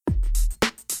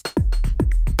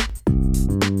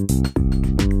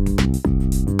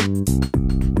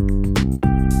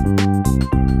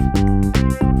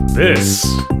This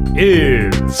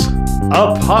is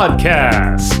a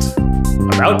podcast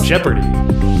about Jeopardy!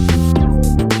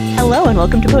 Hello and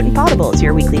welcome to Potent Potables,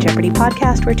 your weekly Jeopardy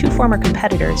podcast where two former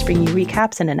competitors bring you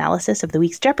recaps and analysis of the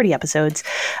week's Jeopardy episodes,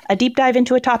 a deep dive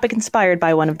into a topic inspired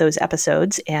by one of those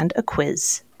episodes, and a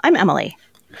quiz. I'm Emily.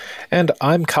 And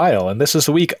I'm Kyle, and this is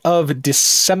the week of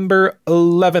December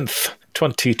 11th,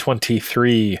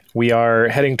 2023. We are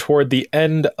heading toward the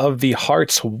end of the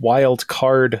Hearts wild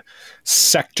card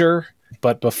sector,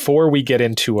 but before we get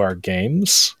into our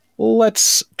games,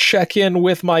 let's check in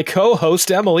with my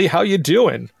co-host, Emily. How you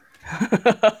doing?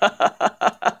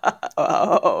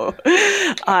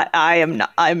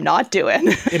 I'm not doing.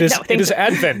 It is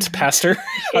Advent, Pastor.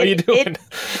 How you doing?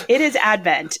 It is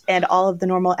Advent, and all of the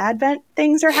normal Advent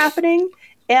things are happening.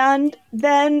 And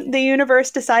then the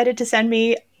universe decided to send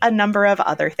me a number of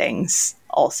other things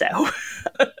also.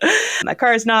 My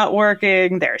car's not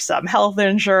working. There's some health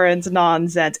insurance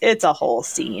nonsense. It's a whole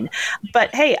scene.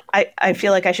 But hey, I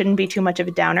feel like I shouldn't be too much of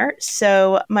a downer.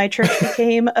 So my church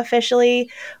became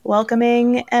officially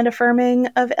welcoming and affirming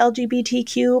of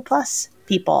LGBTQ plus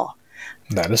people.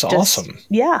 That is awesome.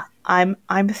 Yeah, I'm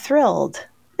thrilled.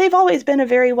 They've always been a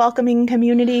very welcoming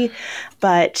community,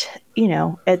 but you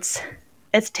know, it's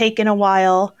taken a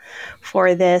while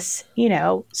for this,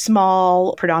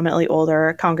 small, predominantly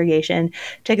older congregation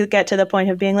to get to the point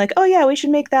of being like, oh yeah, we should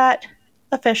make that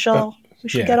official. We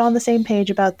should get on the same page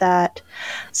about that.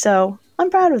 So I'm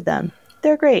proud of them.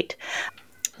 They're great.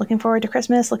 Looking forward to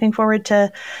Christmas. Looking forward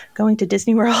to going to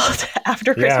Disney World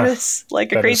after Christmas,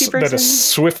 like a crazy person. That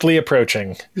is swiftly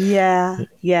approaching. Yeah.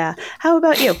 How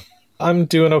about you? I'm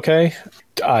doing okay.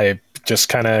 I just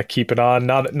kind of keep it on.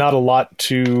 Not a lot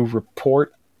to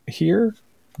report here.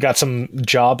 Got some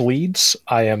job leads.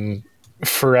 I am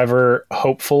forever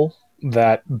hopeful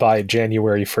that by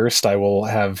January 1st I will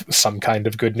have some kind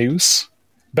of good news.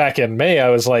 Back in May I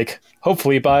was like,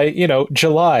 hopefully by,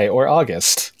 July or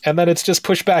August. And then it's just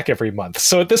pushed back every month.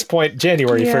 So at this point,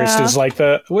 January 1st is like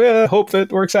hope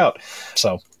that works out.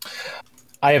 So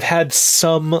I have had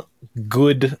some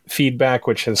good feedback,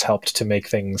 which has helped to make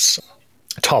things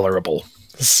tolerable.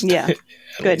 Yeah,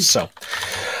 good. So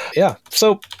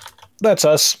that's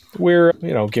us. We're,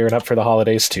 gearing up for the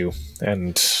holidays too.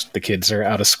 And the kids are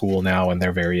out of school now and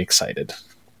they're very excited.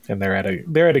 And they're at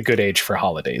a good age for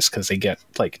holidays because they get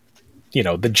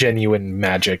the genuine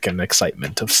magic and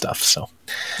excitement of stuff. So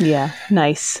yeah,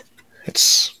 nice.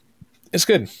 It's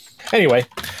good. Anyway,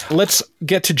 let's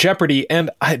get to Jeopardy. And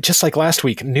just like last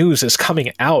week, news is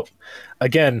coming out.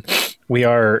 Again, we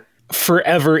are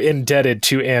forever indebted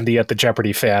to Andy at the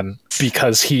Jeopardy Fan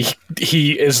because he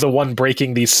is the one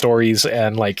breaking these stories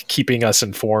and keeping us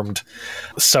informed.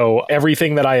 So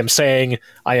everything that I am saying,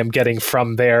 I am getting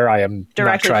from there. I am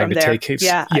directly not trying to there. take his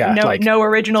no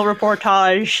original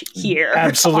reportage here.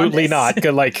 Absolutely not.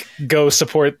 Go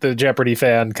support the Jeopardy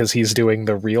Fan because he's doing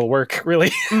the real work,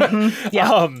 really. Mm-hmm.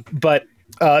 Yeah. But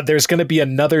there's going to be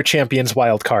another Champions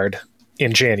wildcard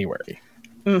in January.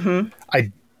 Mm-hmm.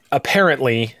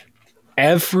 Apparently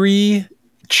every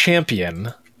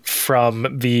champion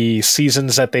from the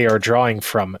seasons that they are drawing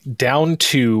from down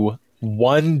to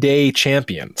one-day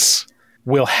champions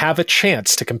will have a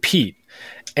chance to compete.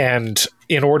 And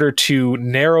in order to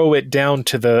narrow it down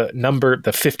to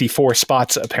the 54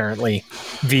 spots, apparently,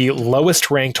 the lowest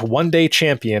ranked one-day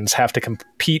champions have to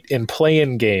compete in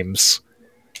play-in games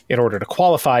in order to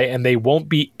qualify, and they won't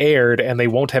be aired and they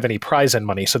won't have any prize and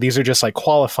money. So these are just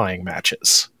qualifying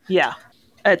matches. Yeah.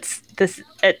 It's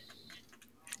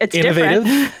innovative.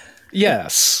 Different.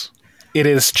 Yes. It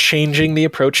is changing the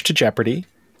approach to Jeopardy.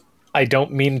 I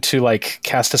don't mean to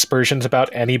cast aspersions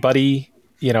about anybody,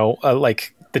 the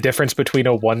difference between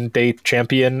a one-day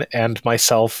champion and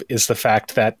myself is the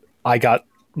fact that I got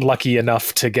lucky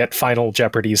enough to get final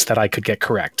Jeopardies that I could get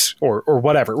correct or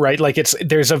whatever, right?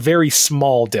 There's a very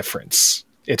small difference.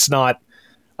 It's not,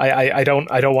 I don't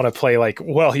want to play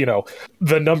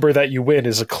the number that you win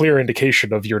is a clear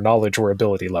indication of your knowledge or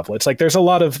ability level. It's there are a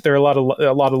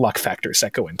lot of luck factors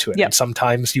that go into it. Yep. And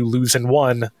sometimes you lose in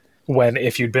one when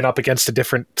if you'd been up against a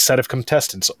different set of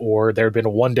contestants or there had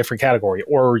been one different category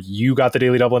or you got the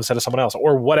daily double instead of someone else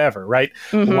or whatever, right?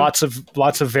 Mm-hmm.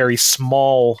 Lots of very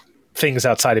small things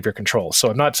outside of your control.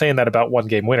 So I'm not saying that about one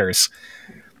game winners,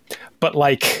 but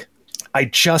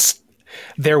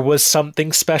there was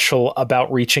something special about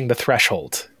reaching the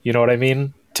threshold. You know what I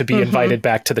mean? To be invited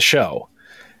back to the show.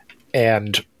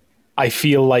 And I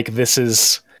feel like this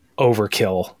is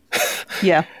overkill.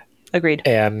 Yeah, agreed.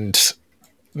 And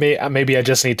maybe I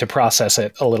just need to process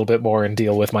it a little bit more and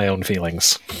deal with my own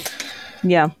feelings.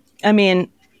 Yeah. I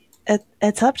mean,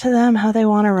 it's up to them how they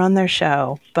want to run their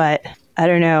show, but I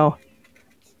don't know.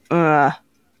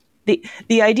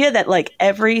 The idea that like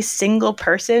every single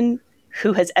person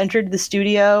who has entered the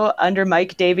studio under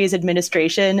Mike Davies'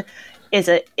 administration is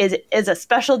a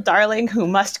special darling who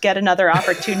must get another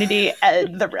opportunity,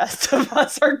 and the rest of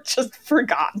us are just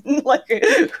forgotten. Like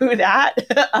who that?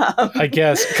 I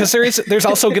guess because there's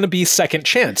also going to be second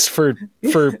chance for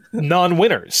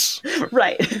non-winners.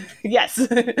 Right. Yes.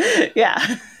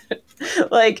 Yeah.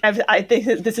 Like I think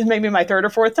this is maybe my third or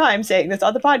fourth time saying this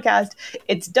on the podcast.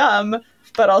 It's dumb,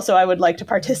 but also I would like to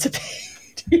participate.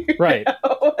 Right.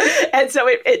 Know? And so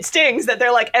it stings that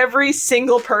they're like every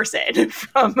single person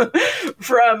from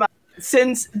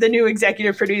since the new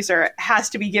executive producer has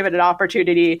to be given an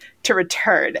opportunity to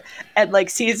return. And like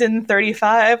season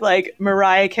 35, like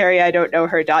Mariah Carey, I don't know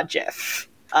her .gif.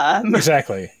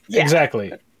 Exactly. Yeah.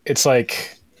 Exactly. It's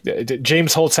like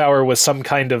James Holzhauer was some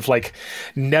kind of like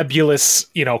nebulous,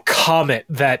 comet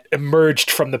that emerged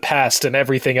from the past and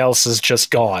everything else is just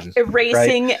gone.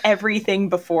 Erasing everything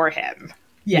before him.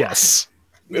 Yeah. Yes.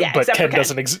 Yeah, but Ken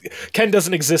doesn't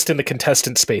exist in the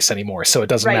contestant space anymore, so it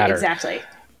doesn't matter. Exactly.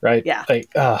 Right? Yeah. Like,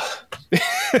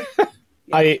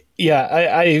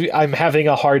 I'm having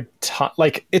a hard time.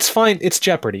 Like, it's fine. It's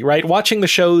Jeopardy, right? Watching the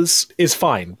shows is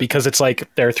fine because it's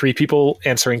like there are three people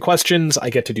answering questions.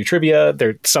 I get to do trivia.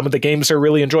 Some of the games are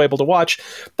really enjoyable to watch.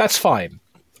 That's fine.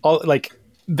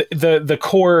 The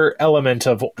core element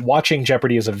of watching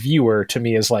Jeopardy as a viewer to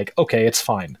me is like, okay, it's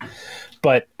fine.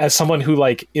 But as someone who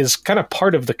like is kind of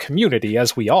part of the community,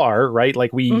 as we are, right?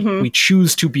 Like we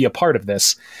choose to be a part of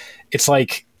this. It's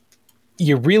like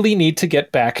you really need to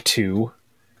get back to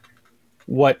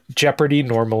what Jeopardy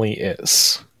normally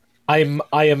is. I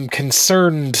am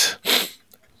concerned.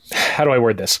 How do I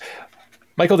word this?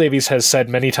 Michael Davies has said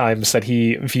many times that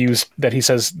he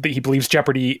says that he believes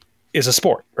Jeopardy is a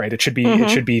sport, right? It should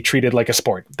be treated like a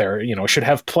sport. There, should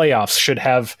have playoffs, should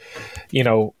have,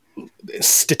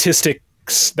 statistics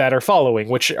that are following,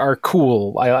 which are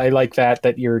cool. I like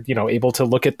that you're, able to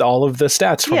look at all of the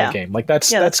stats from a game. Like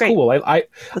that's cool. I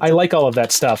like all of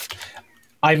that stuff.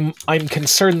 I'm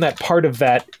concerned that part of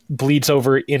that bleeds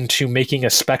over into making a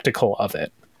spectacle of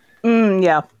it.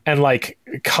 Yeah. And like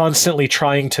constantly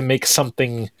trying to make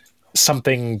something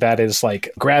that is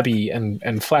like grabby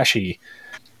and flashy.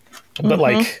 But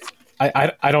like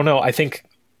I don't know. I think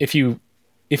if you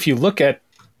look at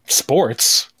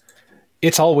sports,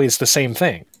 it's always the same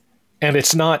thing. And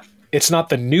it's not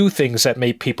the new things that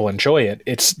make people enjoy it.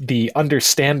 It's the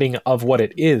understanding of what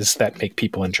it is that make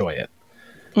people enjoy it.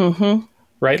 Mm-hmm.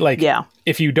 Right? Like, yeah.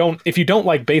 If you don't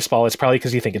like baseball, it's probably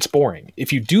because you think it's boring.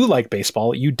 If you do like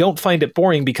baseball, you don't find it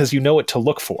boring because you know what to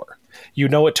look for. You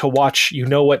know what to watch. You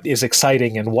know what is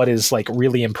exciting and what is like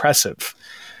really impressive.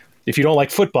 If you don't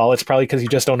like football, it's probably because you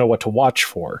just don't know what to watch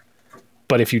for.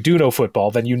 But if you do know football,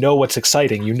 then you know what's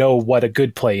exciting. You know what a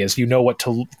good play is. You know what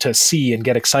to see and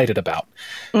get excited about.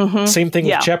 Mm-hmm. Same thing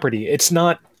with Jeopardy. It's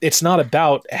not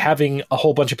about having a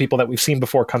whole bunch of people that we've seen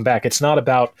before come back. It's not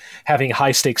about having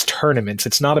high stakes tournaments.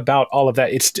 It's not about all of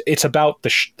that. It's about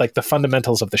the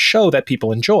fundamentals of the show that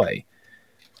people enjoy.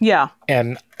 Yeah.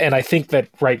 And I think that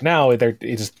right now there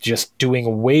is just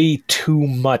doing way too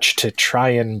much to try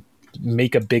and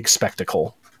make a big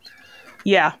spectacle.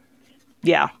 Yeah.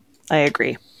 Yeah. I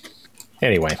agree.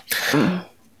 Anyway,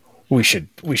 we should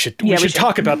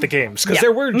talk about the games because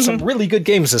there were some really good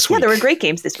games this week. Yeah, there were great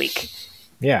games this week.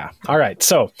 Yeah. All right.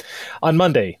 So on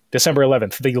Monday, December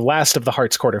 11th, the last of the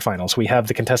Hearts quarterfinals, we have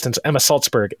the contestants Emma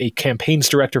Salzberg, a campaigns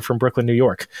director from Brooklyn, New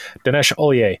York, Dinesh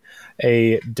Ollier,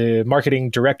 a marketing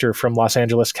director from Los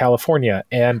Angeles, California,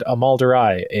 and Amal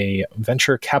Durai, a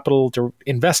venture capital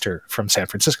investor from San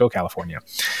Francisco, California.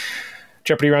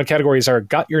 Jeopardy round categories are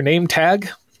Got Your Name Tag,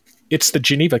 It's the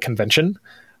Geneva Convention,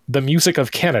 The Music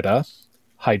of Canada,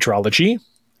 Hydrology,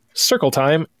 Circle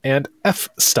Time, and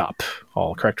F-Stop.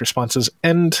 All correct responses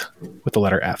end with the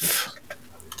letter F.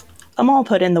 Amal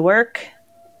put in the work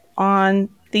on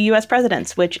the U.S.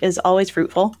 presidents, which is always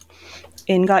fruitful.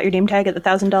 In Got Your Name Tag at the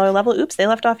 $1,000 level, oops, they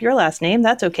left off your last name.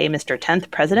 That's okay, Mr.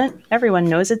 10th President. Everyone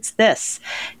knows it's this.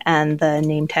 And the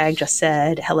name tag just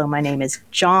said, hello, my name is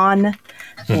John.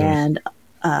 Mm-hmm. And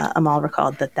Amal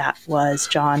recalled that was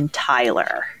John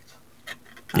Tyler.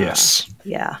 Yes.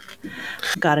 Yeah.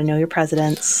 Got to know your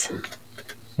presidents.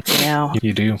 You know.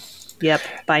 You do. Yep.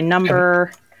 By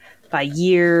number, by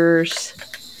years.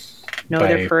 Know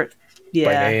their first. Yeah.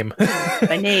 By name.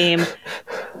 By name.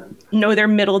 Know their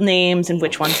middle names and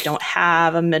which ones don't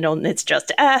have a middle. It's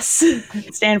just S.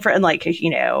 Stand for, and like,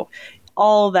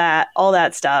 all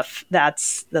that stuff.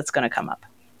 That's going to come up.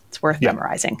 It's worth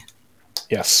memorizing.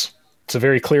 Yes. It's a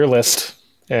very clear list.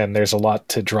 and there's a lot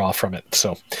to draw from it.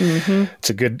 So it's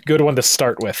a good one to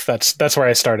start with. That's where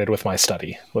I started with my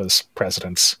study, was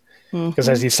presidents. Because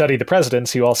as you study the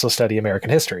presidents, you also study American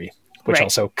history, which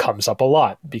also comes up a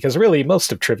lot, because really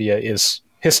most of trivia is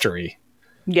history.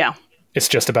 Yeah. It's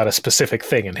just about a specific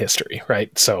thing in history,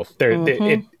 right? So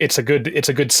it's a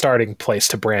good starting place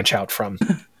to branch out from.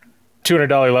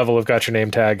 $200 level of Got Your Name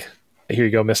Tag. Here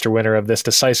you go, Mr. Winner of this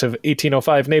decisive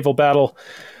 1805 naval battle.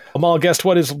 Amal guessed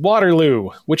what is Waterloo,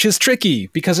 which is tricky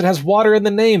because it has water in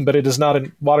the name, but it is not.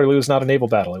 Waterloo is not a naval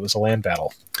battle. It was a land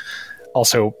battle.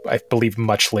 Also, I believe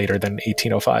much later than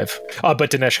 1805.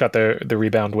 But Dinesh got the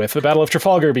rebound with the Battle of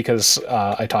Trafalgar because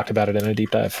I talked about it in a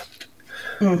deep dive.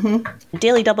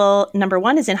 Daily Double number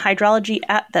 1 is in hydrology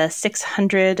at the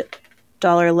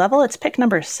 $600 level. It's pick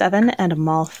number 7, and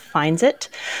Amal finds it.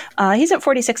 He's at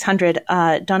 4,600.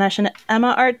 Danesh and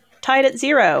Emma are tied at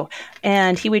 0,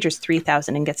 and he wagers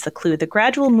 3,000 and gets the clue. The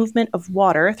gradual movement of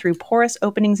water through porous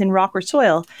openings in rock or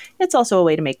soil. It's also a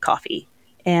way to make coffee.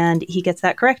 And he gets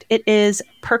that correct. It is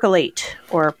percolate,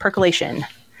 or percolation.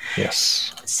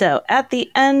 Yes. So at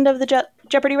the end of the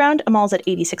Jeopardy round, Amal's at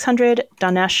 8,600,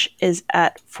 Danesh is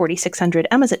at 4,600,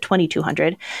 Emma's at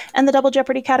 2,200, and the double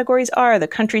Jeopardy categories are The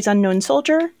Country's Unknown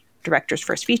Soldier, Director's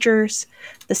First Features,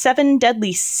 The 7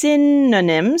 Deadly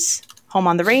Synonyms, Home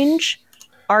on the Range,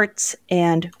 Arts,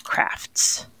 and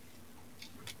Crafts.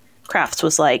 Crafts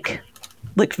was like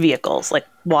vehicles, like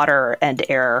water and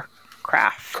air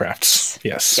crafts.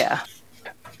 Yes. Yeah.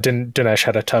 Dinesh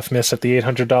had a tough miss at the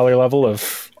 $800 level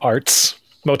of Arts.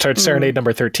 Mozart's Serenade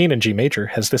number 13 in G major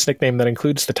has this nickname that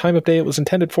includes the time of day it was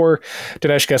intended for.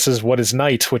 Dinesh guesses what is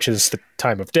night, which is the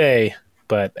time of day,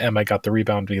 but Emma got the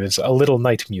rebound because a little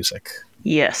night music.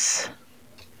 Yes.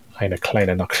 Eine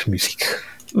kleine Nachtmusik.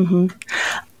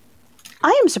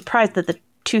 I am surprised that the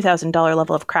 $2,000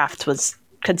 level of crafts was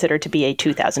considered to be a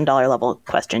 $2,000 level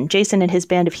question. Jason and his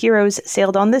band of heroes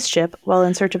sailed on this ship while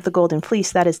in search of the Golden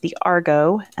Fleece. That is the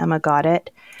Argo. Emma got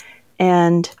it.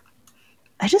 And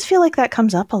I just feel like that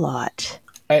comes up a lot.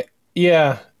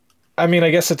 Yeah. I mean,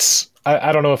 I guess it's...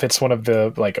 I don't know if it's one of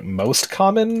the most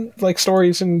common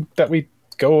stories that we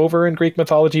go over in Greek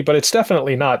mythology, but it's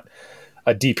definitely not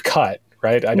a deep cut,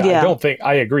 right? I don't think...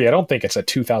 I agree. I don't think it's a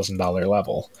 $2,000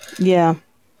 level. Yeah.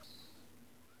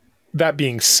 That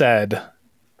being said,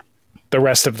 the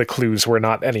rest of the clues were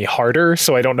not any harder,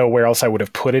 so I don't know where else I would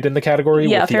have put it in the category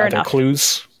with the other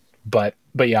clues. But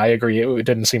yeah, I agree. It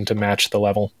didn't seem to match the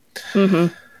level.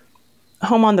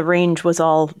 Home on the Range was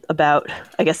all about,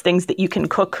 I guess, things that you can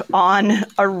cook on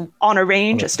a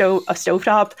range, a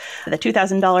stovetop. The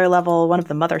 $2,000 level, one of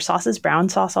the mother sauces, brown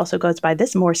sauce, also goes by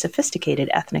this more sophisticated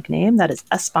ethnic name. That is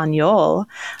Espanol.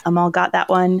 Amal got that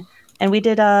one, and we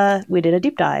did a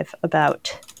deep dive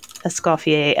about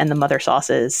Escoffier and the mother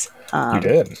sauces. You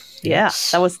did. Yeah,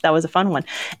 Yes. that was a fun one.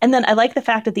 And then I like the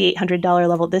fact at the $800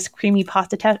 level, this creamy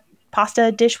pasta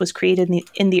dish was created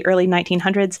in the early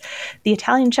 1900s. The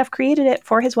Italian chef created it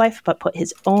for his wife, but put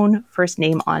his own first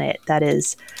name on it. That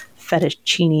is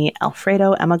fettuccine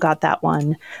Alfredo. Emma got that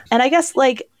one. And I guess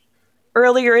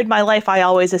earlier in my life, I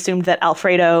always assumed that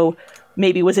Alfredo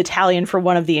maybe was Italian for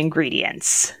one of the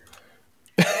ingredients.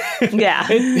 Yeah.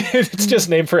 It's just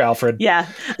named for Alfred. Yeah.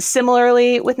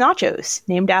 Similarly with nachos,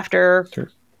 named after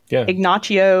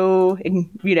Ignacio,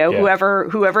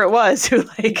 whoever it was, who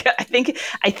I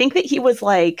think that he was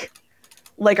like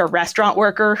a restaurant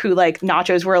worker who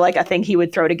nachos were a thing he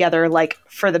would throw together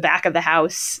for the back of the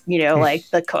house,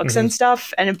 the cooks and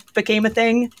stuff, and it became a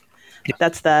thing. Yeah.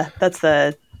 That's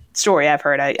the story I've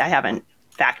heard. I haven't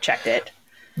fact checked it.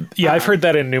 Yeah, I've heard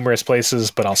that in numerous places,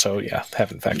 but also,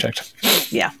 haven't fact checked.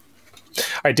 Yeah. All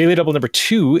right, Daily Double number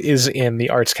 2 is in the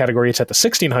arts category. It's at the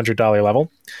 $1,600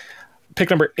 level. Pick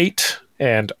number 8,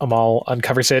 and Amal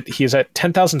uncovers it. He is at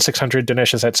 10,600.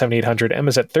 Dinesh is at 7,800.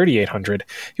 Emma's at 3,800.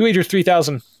 He wagers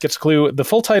 3,000. Gets a clue. The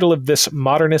full title of this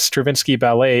modernist Stravinsky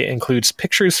ballet includes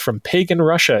pictures from pagan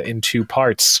Russia in 2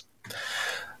 parts.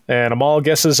 And Amal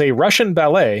guesses a Russian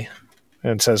ballet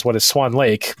and says, what is Swan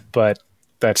Lake? But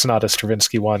that's not a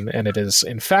Stravinsky one, and it is,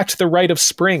 in fact, The Rite of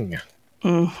Spring.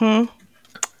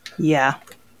 Yeah.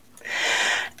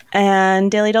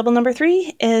 And Daily Double number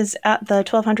 3 is at the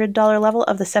 $1,200 level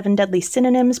of the 7 Deadly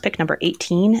Synonyms. Pick number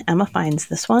 18. Emma finds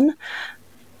this one.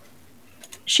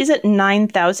 She's at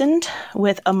 9,000,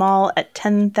 with Amal at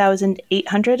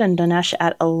 10,800 and Danesh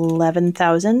at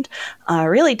 11,000.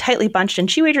 Really tightly bunched, and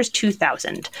she wagers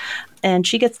 2,000. And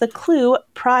she gets the clue,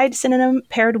 pride synonym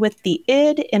paired with the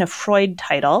id in a Freud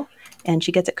title. And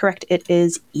she gets it correct. It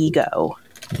is ego.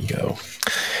 Ego.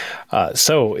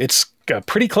 So it's a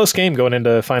pretty close game going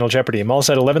into Final Jeopardy. Amal's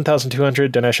at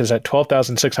 11,200, Dinesh is at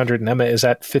 12,600, and Emma is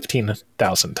at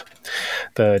 15,000.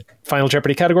 The Final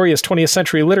Jeopardy category is 20th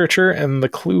century literature, and the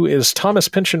clue is Thomas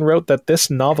Pynchon wrote that this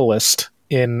novelist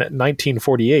in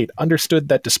 1948 understood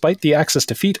that despite the Axis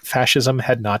defeat, fascism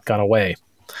had not gone away.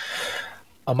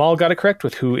 Amal got it correct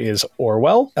with who is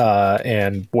Orwell,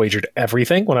 and wagered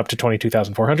everything, went up to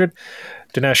 22,400.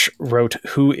 Dinesh wrote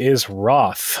who is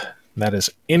Roth. That is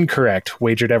incorrect.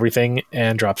 Wagered everything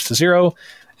and drops to 0.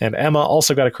 And Emma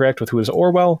also got it correct with who is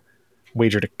Orwell.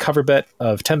 Wagered a cover bet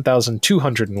of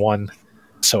 10,201.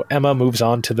 So Emma moves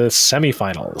on to the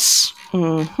semifinals.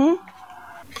 Mm-hmm.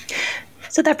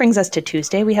 So that brings us to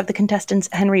Tuesday. We have the contestants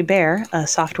Henry Bear, a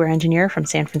software engineer from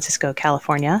San Francisco,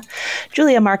 California,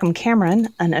 Julia Markham Cameron,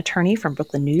 an attorney from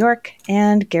Brooklyn, New York,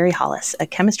 and Gary Hollis, a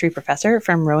chemistry professor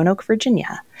from Roanoke,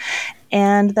 Virginia.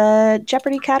 And the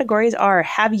Jeopardy categories are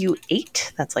Have You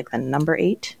 8? That's like the number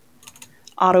 8.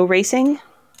 Auto racing,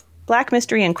 black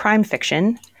mystery and crime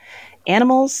fiction,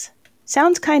 animals,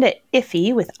 sounds kind of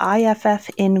iffy with IFF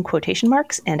in quotation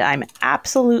marks, and I'm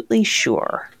absolutely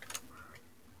sure.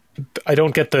 I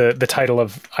don't get the title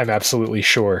of I'm absolutely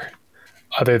sure,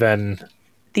 other than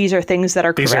these are things that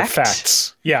are these correct. are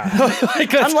facts. Yeah.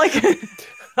 Unlike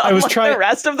the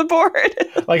rest of the board.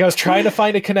 I was trying to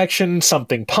find a connection,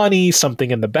 something punny,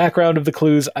 something in the background of the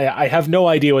clues. I have no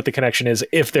idea what the connection is,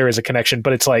 if there is a connection,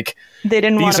 but it's like they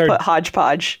didn't want to put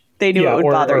hodgepodge. They knew it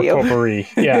would bother you. Potpourri.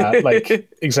 Yeah, like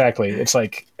exactly. It's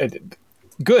like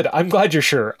good. I'm glad you're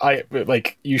sure.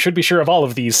 You should be sure of all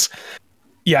of these.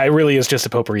 Yeah, it really is just a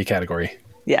potpourri category.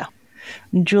 Yeah.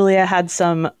 Julia had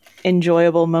some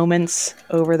enjoyable moments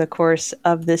over the course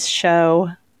of this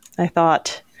show, I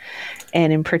thought.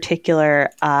 And in particular,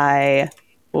 I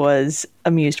was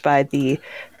amused by the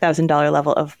 $1,000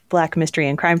 level of black mystery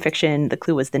and crime fiction. The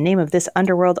clue was the name of this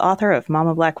underworld author of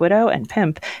Mama Black Widow and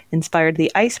Pimp inspired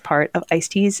the ice part of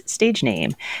Ice-T's stage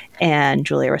name. And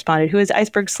Julia responded, who is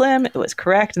Iceberg Slim? It was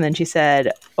correct. And then she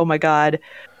said, oh my God,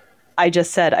 I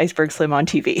just said Iceberg Slim on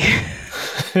TV.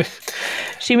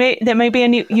 That may be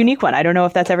a unique one. I don't know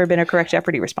if that's ever been a correct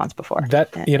Jeopardy response before. I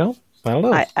don't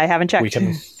know. I haven't checked.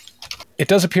 It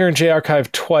does appear in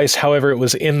J-Archive twice. However, it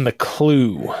was in the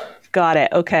clue. Got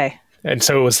it. Okay. And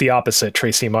so it was the opposite.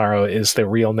 Tracy Morrow is the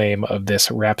real name of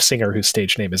this rap singer whose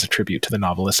stage name is a tribute to the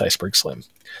novelist Iceberg Slim.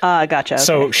 Gotcha. Okay.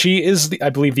 So she is, I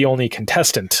believe, the only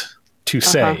contestant to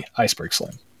say Iceberg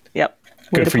Slim. Yep.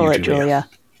 Way to pull it, Julia.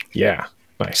 Yeah.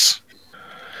 Nice.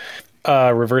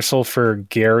 Reversal for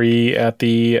Gary at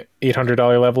the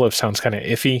 $800 level of sounds kind of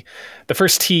iffy. The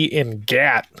first T in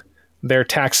GATT, their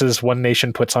taxes one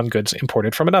nation puts on goods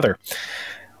imported from another.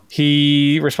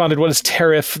 He responded, what is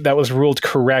tariff? That was ruled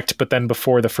correct, but then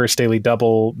before the first daily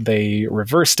double, they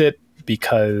reversed it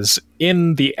because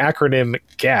in the acronym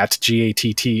GATT,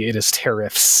 G-A-T-T, it is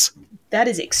tariffs. That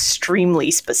is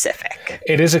extremely specific.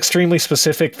 It is extremely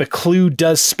specific. The clue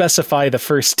does specify the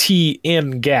first T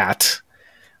in GATT.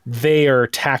 They are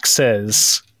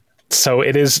taxes. So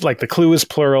it is like the clue is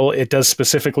plural. It does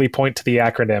specifically point to the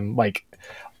acronym. Like,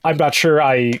 I'm not sure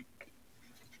I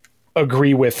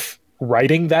agree with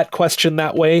writing that question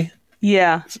that way.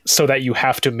 Yeah. So that you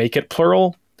have to make it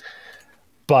plural.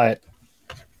 But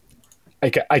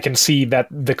I can see that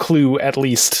the clue at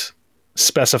least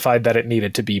specified that it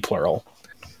needed to be plural.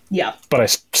 Yeah. But I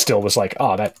still was like,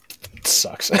 oh, that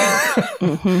sucks.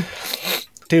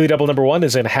 Daily Double number 1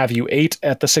 is in Have You 8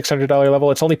 at the $600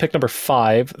 level. It's only pick number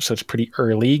 5, so it's pretty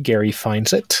early. Gary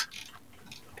finds it.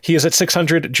 He is at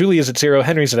 600, Julie is at 0,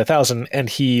 Henry's at 1,000, and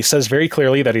he says very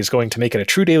clearly that he's going to make it a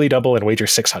true Daily Double and wager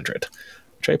 600,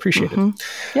 which I appreciated.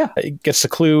 Yeah. It gets the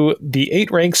clue. The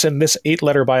 8 ranks in this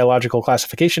 8-letter biological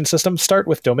classification system start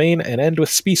with domain and end with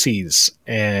species.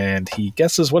 And he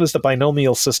guesses what is the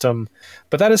binomial system,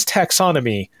 but that is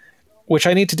taxonomy, which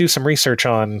I need to do some research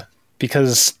on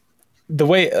because the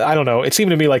way, I don't know, it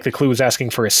seemed to me like the clue was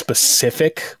asking for a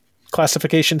specific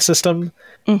classification system,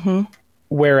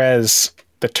 whereas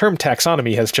the term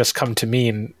taxonomy has just come to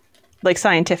mean like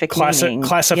scientific meaning.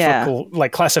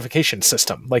 Like classification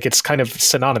system. Like it's kind of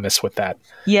synonymous with that.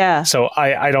 Yeah. So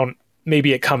I don't,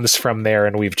 maybe it comes from there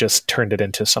and we've just turned it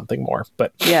into something more.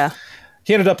 But yeah,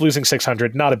 he ended up losing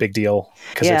 600. Not a big deal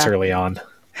because it's early on.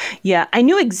 Yeah, I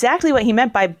knew exactly what he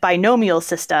meant by binomial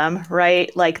system, right?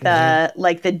 Like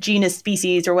the genus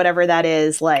species or whatever that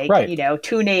is, like, you know,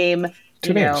 two names,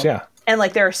 yeah. And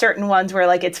like there are certain ones where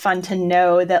like it's fun to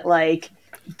know that like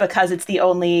because it's the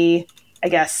only, I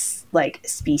guess, like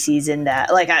species in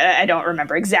that. Like I don't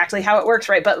remember exactly how it works,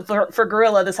 right? But for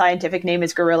gorilla, the scientific name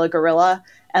is gorilla,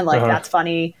 and like that's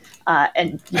funny,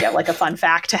 and you know, like a fun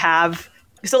fact to have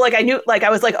So like I knew, like I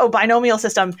was like, oh, binomial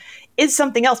system is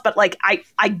something else, but like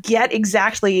I get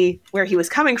exactly where he was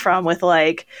coming from with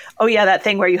like, oh yeah, that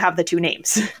thing where you have the two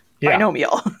names. Yeah.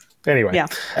 Binomial. Anyway, Yeah.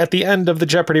 At the end of the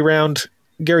Jeopardy round,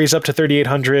 Gary's up to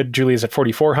 3,800, Julia's at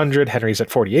 4,400, Henry's at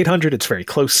 4,800. It's very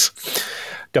close.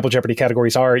 Double Jeopardy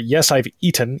categories are Yes, I've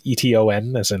Eaten,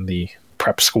 E-T-O-N, as in the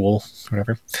prep school,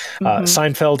 whatever.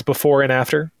 Seinfeld, Before and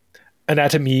After.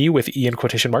 Anatomy with E in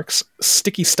quotation marks.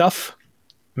 Sticky Stuff,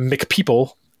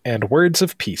 McPeople, and Words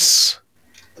of Peace.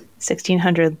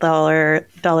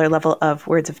 $1,600 level of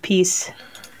Words of Peace.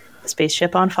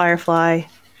 Spaceship on Firefly,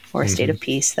 or State of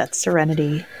Peace. That's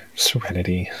Serenity.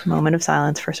 Serenity. Moment of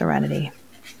silence for Serenity.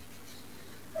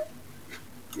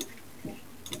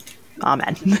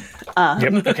 Amen.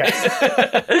 Yep. Okay.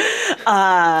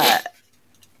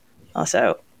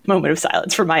 Also, moment of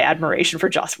silence for my admiration for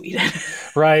Joss Whedon.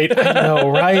 Right. I know.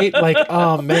 Right. Like,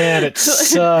 oh man, it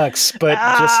sucks. But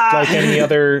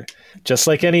just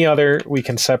like any other, we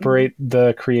can separate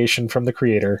the creation from the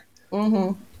creator.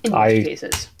 In most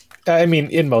cases. I mean,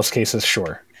 in most cases,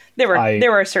 sure. There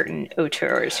were certain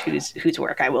auteurs whose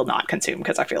work I will not consume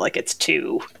because I feel like it's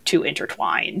too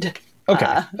intertwined.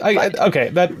 Okay. Okay.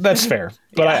 That's fair.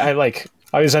 But I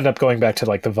always end up going back to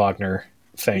like the Wagner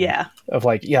thing. Yeah. Of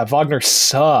like, yeah, Wagner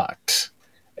sucked.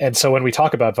 And so when we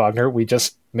talk about Wagner, we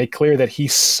just make clear that he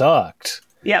sucked.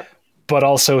 Yep. But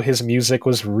also his music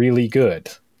was really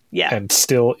good. Yeah. And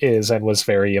still is and was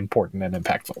very important and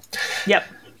impactful. Yep.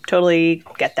 Totally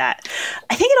get that.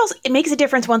 I think it makes a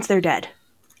difference once they're dead.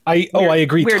 I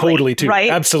agree weirdly, totally too. right?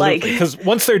 Absolutely. Because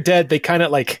once they're dead, they kind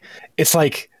of like, it's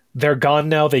like they're gone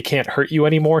now, they can't hurt you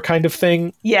anymore kind of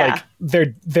thing. Yeah.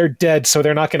 Like they're dead, so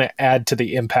they're not going to add to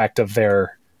the impact of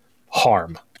their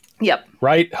harm. Yep.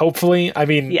 Right? Hopefully. I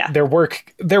mean, their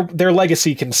work, their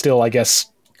legacy can still, I guess,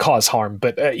 cause harm.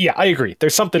 But yeah, I agree.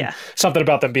 There's something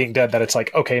about them being dead that it's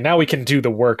like, okay, now we can do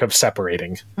the work of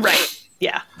separating. Right.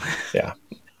 Yeah. Yeah.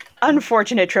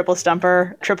 Unfortunate triple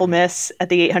stumper, triple miss at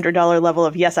the $800 level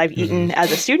of Yes, I've Eaten.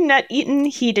 As a student at Eton,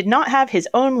 he did not have his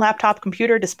own laptop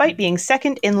computer despite being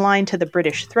second in line to the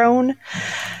British throne.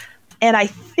 And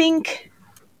I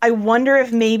wonder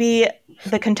if maybe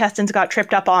the contestants got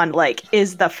tripped up on, like,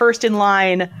 is the first in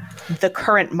line the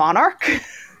current monarch?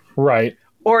 Right.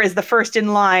 Or is the first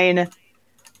in line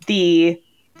the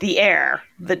heir,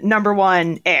 the number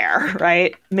one heir,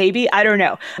 right? Maybe, I don't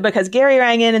know. Because Gary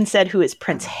rang in and said, who is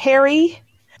Prince Harry?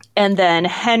 And then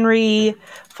Henry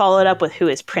followed up with, who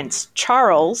is Prince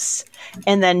Charles?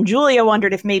 And then Julia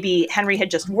wondered if maybe Henry had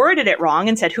just worded it wrong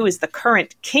and said, who is the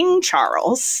current King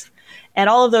Charles? And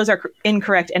all of those are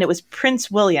incorrect. And it was Prince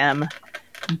William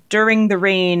during the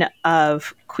reign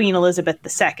of Queen Elizabeth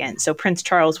II. So Prince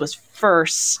Charles was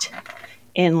first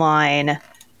in line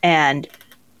and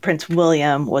Prince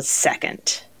William was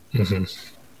second.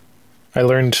 I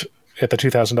learned at the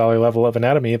 $2,000 level of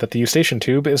anatomy that the Eustachian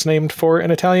tube is named for an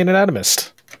Italian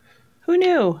anatomist. Who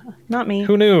knew? Not me.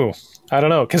 Who knew? I don't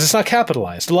know, because it's not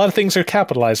capitalized. A lot of things are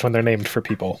capitalized when they're named for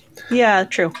people. Yeah,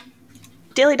 true.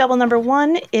 Daily Double number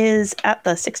 1 is at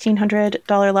the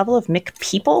 $1,600 level of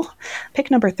McPeople. Pick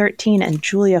number 13, and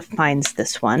Julia finds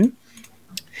this one.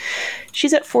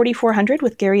 She's at 4,400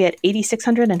 with Gary at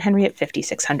 8,600 and Henry at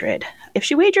 5,600. If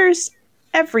she wagers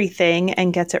everything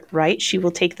and gets it right, she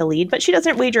will take the lead, but she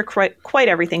doesn't wager quite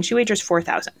everything. She wagers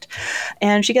 4,000.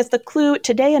 And she gets the clue,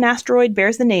 today an asteroid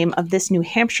bears the name of this New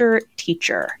Hampshire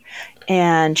teacher.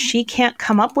 And she can't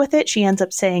come up with it. She ends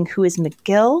up saying, who is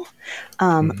McGill?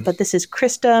 But this is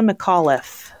Krista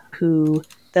McAuliffe, who...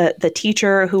 The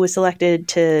teacher who was selected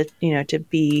to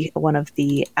be one of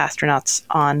the astronauts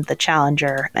on the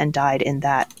Challenger and died in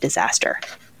that disaster.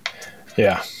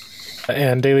 Yeah.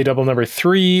 And Daily Double number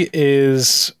 3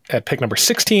 is at pick number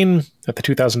 16 at the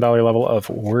 $2,000 level of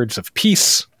Words of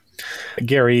Peace.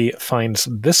 Gary finds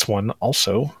this one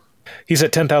also. He's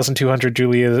at 10,200.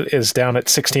 Julia is down at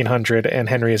 1,600 and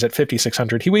Henry is at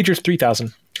 5,600. He wagers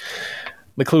 3,000.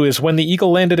 The clue is, when the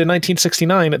Eagle landed in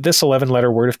 1969, this 11-letter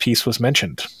word of peace was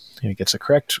mentioned. And he gets it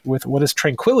correct with what is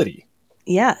tranquility.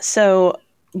 Yeah, so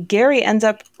Gary ends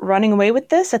up running away with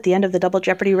this at the end of the Double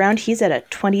Jeopardy round. He's at a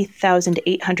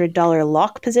 $20,800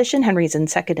 lock position. Henry's in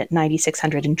second at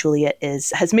 9,600, and Julia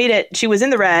has made it. She was in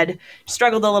the red,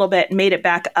 struggled a little bit, made it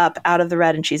back up out of the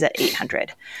red, and she's at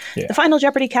 800. Yeah. The final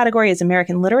Jeopardy category is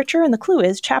American literature, and the clue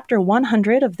is chapter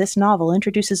 100 of this novel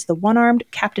introduces the one-armed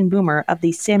Captain Boomer of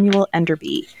the Samuel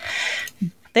Enderby.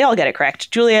 They all get it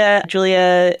correct.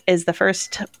 Julia is the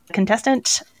first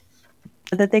contestant.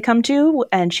 that they come to,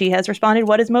 and she has responded,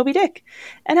 "What is Moby Dick?"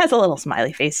 and has a little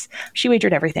smiley face. She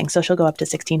wagered everything, so she'll go up to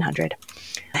 1,600.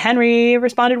 Henry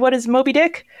responded, "What is Moby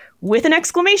Dick?" with an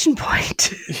exclamation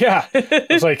point. Yeah. I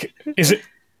was like, is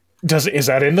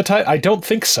that in the title? I don't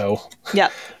think so.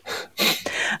 Yep.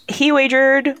 He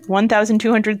wagered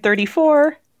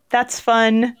 1,234. That's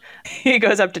fun. He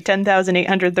goes up to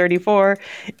 10,834.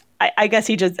 I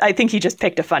think he just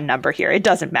picked a fun number here. It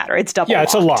doesn't matter. It's double. Yeah,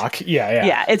 it's a lock.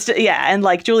 Yeah. And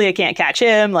like Julia can't catch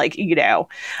him, like, you know.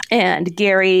 And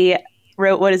Gary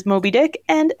wrote, "What is Moby Dick?"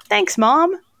 and "Thanks,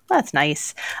 Mom." That's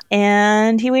nice.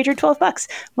 And he wagered $12.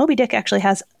 Moby Dick actually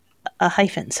has a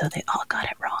hyphen, so they all got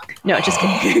it wrong. No, just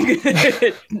kidding.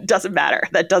 It doesn't matter.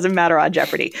 That doesn't matter on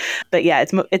Jeopardy. But yeah,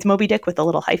 it's Moby Dick with a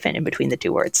little hyphen in between the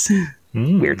two words.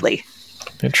 Weirdly.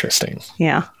 Interesting.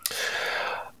 Yeah.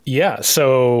 Yeah.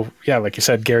 So, yeah, like you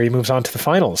said, Gary moves on to the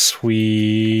finals.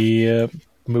 We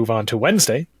move on to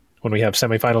Wednesday when we have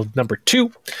semifinal number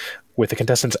 2 with the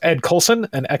contestants Ed Colson,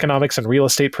 an economics and real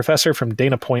estate professor from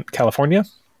Dana Point, California.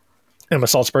 Emma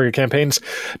Salzberger Campaigns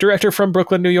director from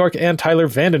Brooklyn, New York, and Tyler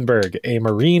Vandenberg, a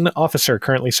Marine officer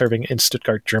currently serving in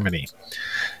Stuttgart, Germany.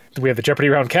 We have the Jeopardy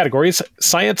round categories: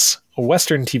 science,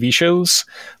 Western TV shows,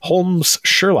 Holmes,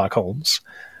 Sherlock Holmes,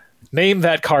 name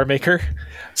that car maker,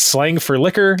 slang for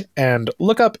liquor, and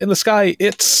look up in the sky,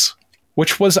 it's...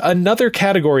 which was another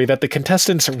category that the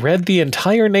contestants read the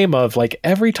entire name of like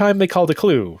every time they called a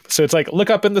clue. So it's like, look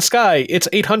up in the sky, it's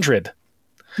 800.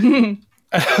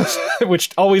 Which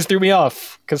always threw me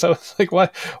off because I was like,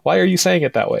 why are you saying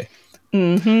it that way?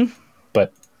 Mm-hmm.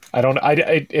 But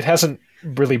it hasn't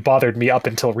really bothered me up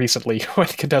until recently when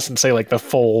contestants say like the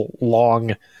full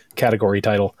long category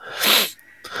title.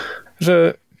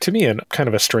 There's to me, kind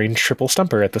of a strange triple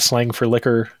stumper at the slang for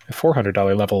liquor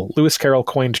 $400 level. Lewis Carroll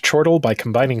coined chortle by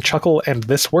combining chuckle and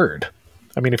this word.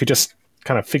 I mean, if you just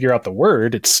kind of figure out the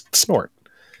word, it's snort.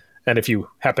 And if you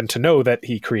happen to know that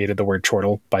he created the word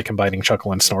chortle by combining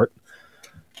chuckle and snort,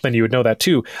 then you would know that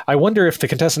too. I wonder if the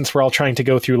contestants were all trying to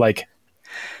go through like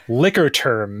liquor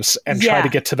terms and try to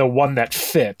get to the one that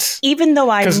fit. Even though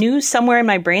I knew somewhere in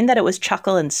my brain that it was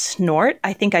chuckle and snort,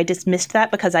 I think I dismissed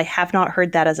that because I have not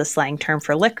heard that as a slang term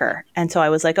for liquor. And so I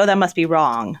was like, oh, that must be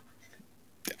wrong.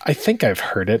 I think I've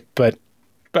heard it, but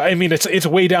I mean, it's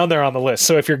way down there on the list.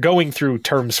 So if you're going through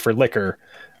terms for liquor,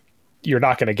 you're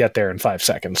not going to get there in 5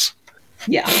 seconds.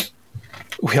 Yeah.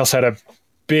 We also had a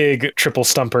big triple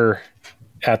stumper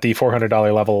at the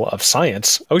 $400 level of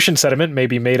science. Ocean sediment may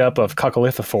be made up of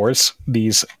coccolithophores,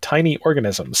 these tiny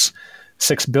organisms,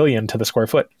 6 billion to the square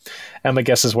foot. Emma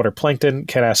guesses what are plankton.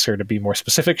 Ken asks her to be more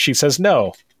specific. She says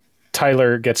no.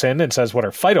 Tyler gets in and says, what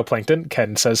are phytoplankton?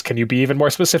 Ken says, can you be even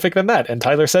more specific than that? And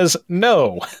Tyler says,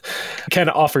 no. Ken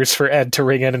offers for Ed to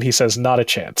ring in and he says, not a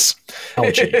chance.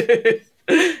 Algae.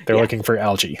 They're looking for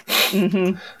algae.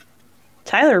 Mm-hmm.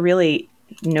 Tyler really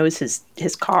knows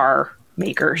his car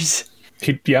makers.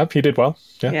 He did well.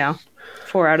 Yeah.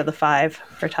 4 out of the 5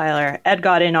 for Tyler. Ed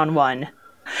got in on 1.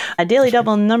 A Daily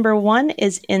Double number 1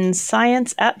 is in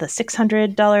science at the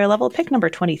 $600 level. Pick number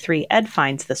 23. Ed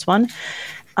finds this one.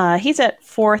 He's at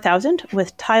 4,000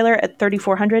 with Tyler at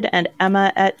 3,400 and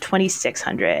Emma at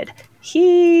 2,600.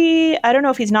 I don't know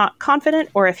if he's not confident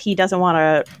or if he doesn't want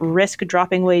to risk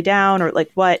dropping way down or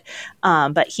like what,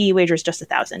 but he wagers just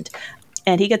 1,000.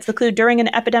 And he gets the clue: during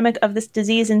an epidemic of this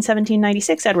disease in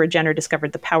 1796, Edward Jenner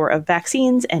discovered the power of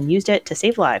vaccines and used it to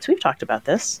save lives. We've talked about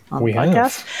this on the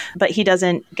podcast, but he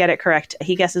doesn't get it correct.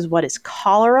 He guesses what is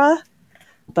cholera,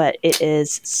 but it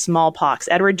is smallpox.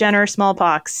 Edward Jenner,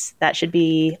 smallpox. That should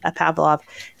be a Pavlov.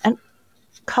 And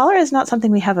cholera is not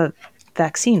something we have a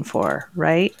vaccine for,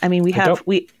 right? I mean, we have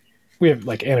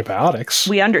like antibiotics.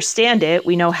 We understand it.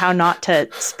 We know how not to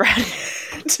spread it.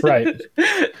 Right.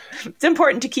 It's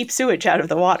important to keep sewage out of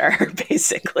the water,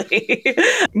 basically.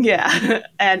 Yeah.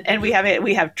 And we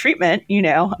have treatment,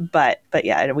 but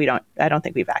yeah, I don't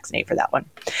think we vaccinate for that one.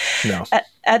 No.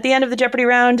 At the end of the Jeopardy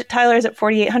round, Tyler is at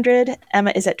 4,800,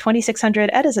 Emma is at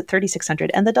 2,600, Ed is at 3,600,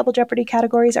 and the double Jeopardy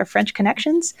categories are French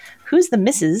connections, Who's the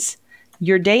Missus?,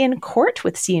 Your Day in Court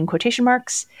with C in quotation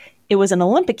marks, It Was an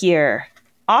Olympic Year,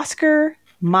 Oscar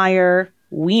Mayer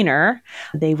Wiener.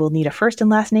 They will need a first and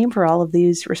last name for all of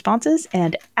these responses,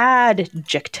 and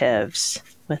adjectives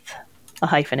with a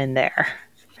hyphen in there.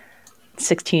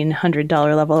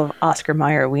 $1,600 level of Oscar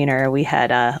Mayer Wiener. We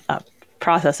had a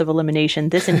process of elimination.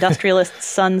 This industrialist's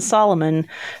son Solomon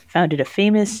founded a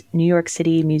famous New York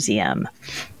City museum.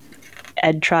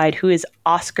 Ed tried who is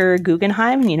Oscar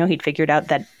Guggenheim. He'd figured out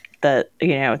that the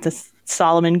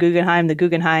Solomon Guggenheim, the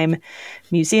Guggenheim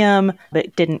Museum,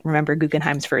 but didn't remember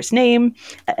Guggenheim's first name.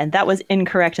 And that was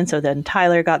incorrect. And so then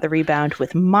Tyler got the rebound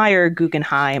with Meyer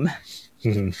Guggenheim.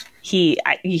 Mm-hmm.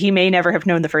 He may never have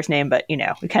known the first name, but,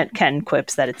 Ken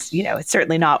quips that it's, it's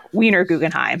certainly not Wiener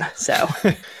Guggenheim. So,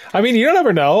 I mean, you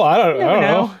never know. I don't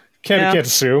know. Can't Yeah.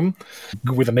 assume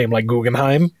with a name like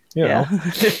Guggenheim, know.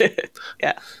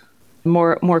 Yeah.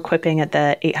 More quipping at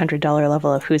the $800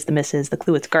 level of Who's the Missus. The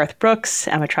clue, it's Garth Brooks.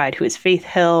 Emma tried Who is Faith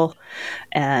Hill,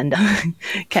 and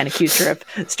Ken accused her of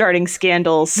starting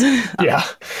scandals. Yeah.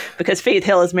 Because Faith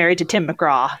Hill is married to Tim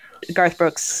McGraw. Garth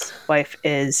Brooks' wife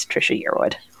is Trisha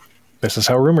Yearwood. This is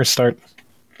how rumors start.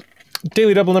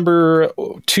 Daily Double number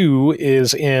 2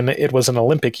 is in It Was an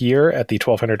Olympic Year at the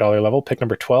 $1,200 level, pick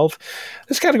number 12.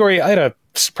 This category I had a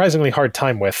surprisingly hard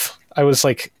time with. I was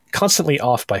constantly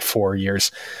off by 4 years.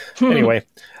 Anyway,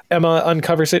 Emma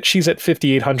uncovers it. She's at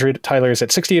 5,800. Tyler is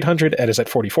at 6,800. Ed is at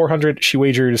 4,400. She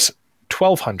wagers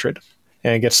 1,200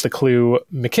 and gets the clue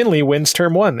McKinley wins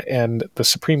term 1 and the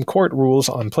Supreme Court rules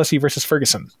on Plessy versus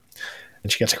Ferguson.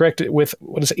 And she gets correct with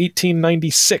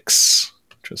 1896,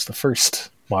 which was the first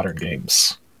modern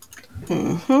games.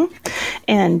 Mm-hmm.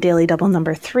 And Daily Double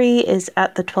number 3 is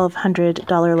at the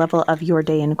 $1,200 level of Your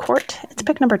Day in Court. It's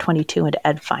pick number 22, and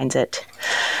Ed finds it.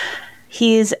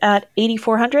 He's at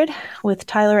 8,400, with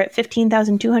Tyler at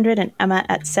 15,200 and Emma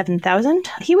at 7,000.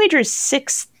 He wagers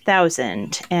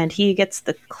 6,000, and he gets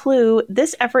the clue.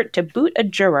 This effort to boot a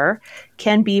juror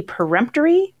can be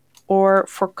peremptory or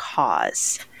for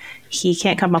cause. He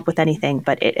can't come up with anything,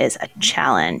 but it is a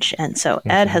challenge. And so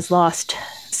Ed has lost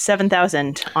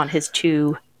 7,000 on his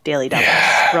 2 daily doubles.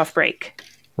 Yeah. Rough break.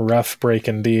 Rough break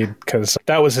indeed, because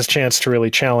that was his chance to really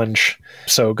challenge.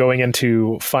 So going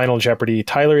into Final Jeopardy,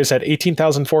 Tyler is at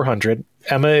 18,400,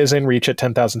 Emma is in reach at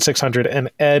 10,600,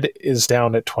 and Ed is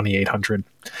down at 2,800.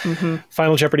 Mm-hmm.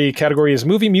 Final Jeopardy category is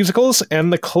movie musicals,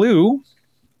 and the clue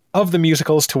of the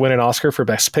musicals to win an Oscar for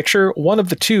Best Picture, one of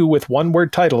the 2 with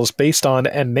one-word titles based on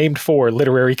and named for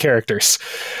literary characters.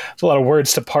 There's a lot of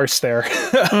words to parse there.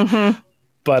 Mm-hmm.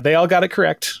 But they all got it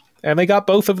correct, and they got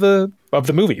both of the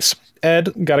movies.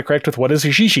 Ed got it correct with What is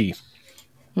Gigi?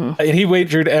 And he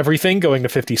wagered everything, going to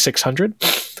 5,600.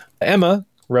 Emma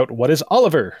wrote What is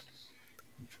Oliver?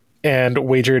 And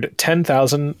wagered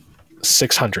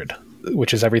 10,600.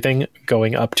 Which is everything,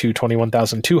 going up to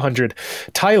 21,200.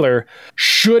 Tyler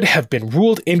should have been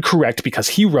ruled incorrect because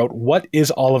he wrote What is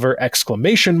Oliver? !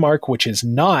 Which is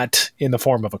not in the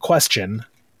form of a question.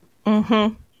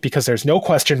 Mm-hmm. Because there's no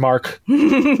question mark.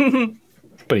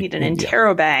 But need an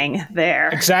interrobang there.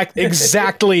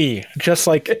 Exactly. Just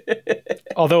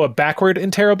although a backward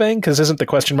interrobang, because isn't the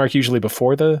question mark usually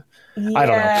before the... Yeah. I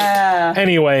don't know.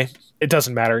 Anyway, it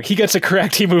doesn't matter. He gets it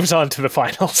correct. He moves on to the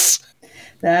finals.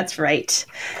 That's right.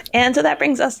 And so that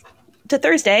brings us to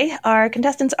Thursday. Our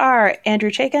contestants are Andrew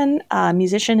Chaikin, a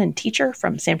musician and teacher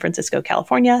from San Francisco,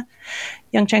 California.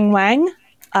 Yongcheng Wang,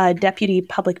 a deputy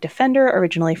public defender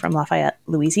originally from Lafayette,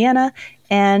 Louisiana.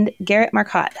 And Garrett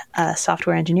Marcotte, a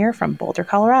software engineer from Boulder,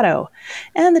 Colorado.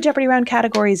 And the Jeopardy round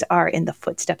categories are In the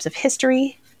Footsteps of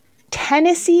History,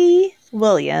 Tennessee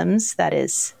Williams, that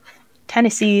is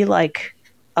Tennessee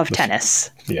of tennis.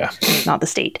 Yeah. Not the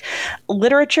state.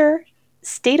 Literature,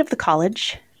 State of the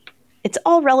College, It's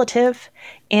All Relative,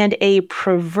 and A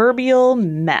Proverbial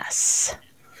Mess.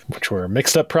 Which were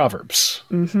mixed up proverbs.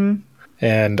 Mm-hmm.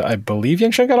 And I believe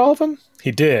Yangsheng got all of them?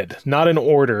 He did. Not in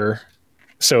order.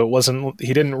 So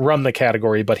he didn't run the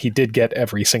category, but he did get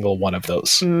every single one of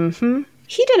those. Mm-hmm.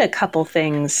 He did a couple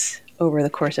things over the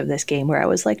course of this game where I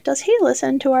was like, does he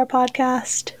listen to our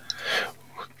podcast?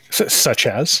 Such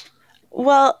as?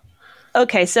 Well...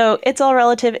 Okay, so It's All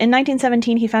Relative. In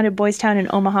 1917, he founded Boys Town in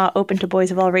Omaha, open to boys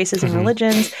of all races and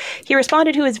religions. He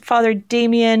responded to his father,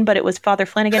 Damien, but it was Father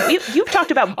Flanagan. You've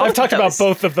talked about both I've talked about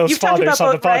both of those fathers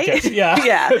on the podcast. Right? Yeah,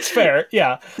 yeah, it's fair.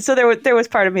 Yeah. So there was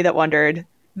part of me that wondered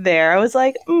there. I was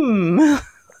like,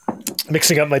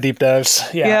 Mixing up my deep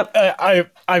devs. Yeah.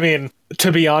 Yep. I mean,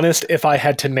 to be honest, if I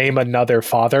had to name another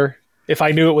father, if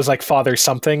I knew it was Father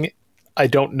something, I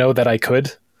don't know that I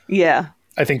could. Yeah.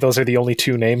 I think those are the only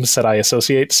 2 names that I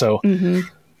associate. So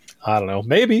I don't know.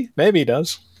 Maybe he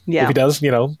does. Yeah. If he does,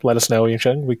 let us know.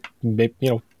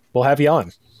 We'll have you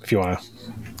on if you want to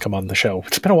come on the show.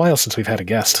 It's been a while since we've had a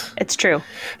guest. It's true.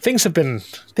 Things have been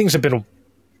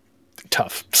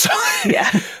tough. So yeah,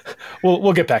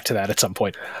 we'll get back to that at some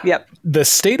point. Yep. The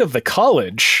State of the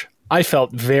College, I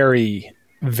felt very,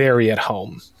 very at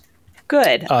home.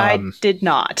 Good. I did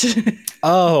not.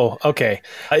 Oh, okay.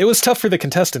 It was tough for the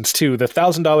contestants, too. The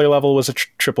 $1,000 level was a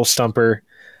triple stumper.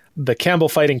 The Campbell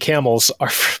fighting camels are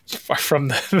from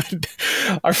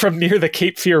near the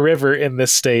Cape Fear River in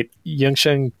this state.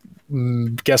 Yingsheng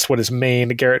guessed what is Maine.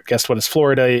 Garrett guessed what is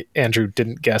Florida. Andrew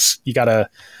didn't guess. You gotta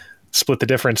split the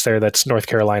difference there. That's North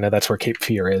Carolina. That's where Cape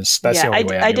Fear is. That's the only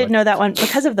way I did know that one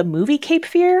because of the movie Cape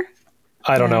Fear.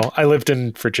 I don't know. I lived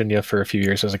in Virginia for a few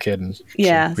years as a kid, and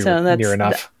so that's near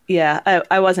enough.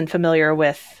 I wasn't familiar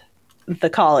with the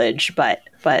college, but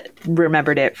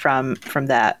remembered it from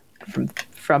that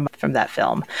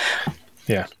film.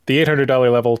 Yeah, the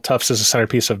 $800 level. Tufts is a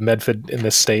centerpiece of Medford in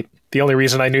this state. The only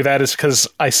reason I knew that is because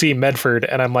I see Medford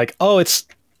and I'm like, oh, it's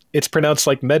pronounced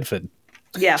like Medford.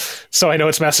 Yeah. So I know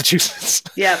it's Massachusetts.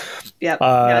 Yep.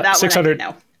 That 600. One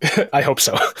I know. I hope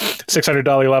so.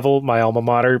 $600 level. My alma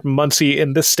mater, Muncie,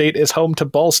 in this state is home to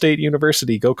Ball State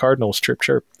University. Go Cardinals! Chirp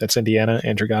chirp. That's Indiana.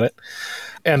 Andrew got it.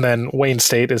 And then Wayne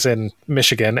State is in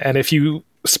Michigan. And if you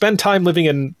spend time living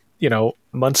in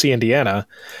Muncie, Indiana,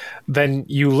 then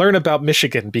you learn about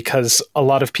Michigan because a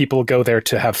lot of people go there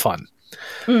to have fun.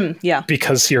 Yeah.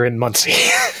 Because you're in Muncie.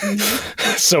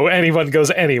 So anyone goes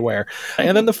anywhere.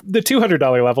 And then the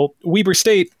 $200 level, Weber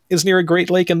State is near a Great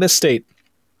Lake in this state.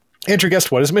 Andrew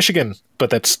guessed what is Michigan,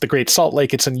 but that's the Great Salt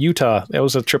Lake. It's in Utah. That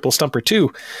was a triple stumper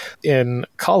too. In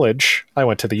college, I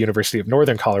went to the University of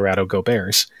Northern Colorado, go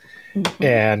Bears. Mm-hmm.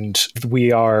 And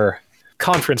we are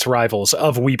conference rivals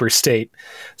of Weber State.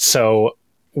 So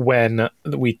when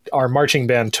our marching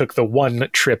band took the one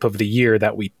trip of the year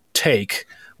that we take,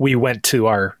 we went to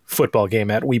our football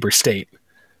game at Weber State,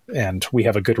 and we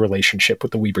have a good relationship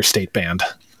with the Weber State band.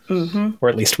 Mm-hmm. Or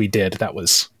at least we did. That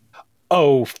was,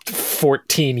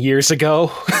 14 years ago.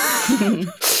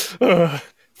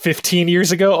 15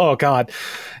 years ago. Oh, God.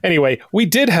 Anyway, we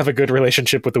did have a good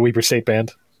relationship with the Weber State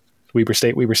band. Weber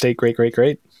State, great, great,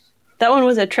 great. That one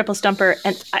was a triple stumper,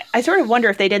 and I sort of wonder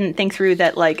if they didn't think through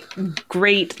that, like,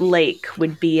 Great Lake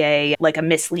would be a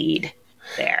mislead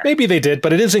there. Maybe they did,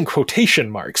 but it is in quotation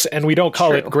marks, and we don't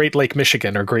call it Great Lake,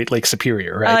 Michigan, or Great Lake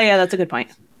Superior, right? Oh, yeah, that's a good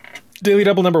point. Daily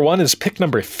Double number 1 is pick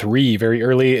number 3, very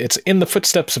early. It's in the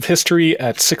footsteps of history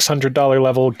at $600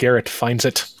 level. Garrett finds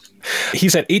it.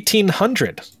 He's at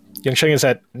 1,800. Yingsheng is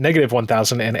at negative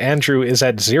 1,000, and Andrew is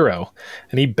at 0.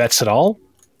 And he bets it all.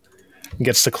 And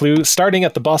gets the clue. Starting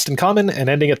at the Boston Common and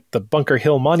ending at the Bunker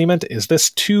Hill Monument is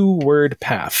this 2-word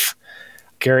path.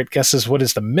 Garrett guesses what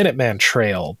is the Minuteman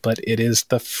Trail, but it is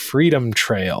the Freedom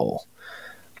Trail.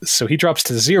 So he drops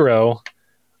to 0,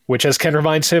 which, as Ken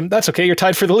reminds him, that's okay, you're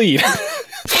tied for the lead.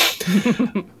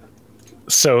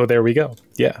 So there we go.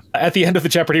 Yeah. At the end of the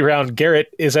Jeopardy round,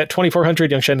 Garrett is at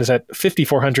 2,400, Yingsheng is at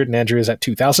 5,400, and Andrew is at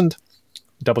 2,000.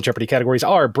 Double Jeopardy categories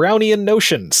are Brownian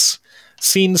Notions,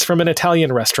 Scenes from an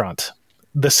Italian Restaurant,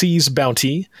 The Sea's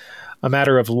Bounty, A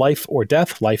Matter of Life or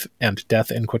Death, Life and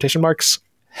Death in quotation marks,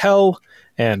 Hell,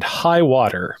 and High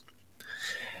Water.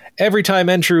 Every time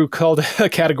Andrew called a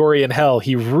category in Hell,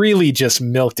 he really just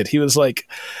milked it. He was like,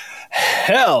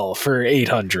 Hell for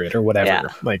 800 or whatever. Yeah.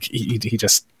 Like, he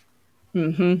just...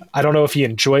 Mm-hmm. I don't know if he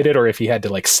enjoyed it or if he had to,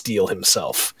 like, steel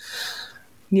himself.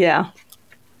 Yeah.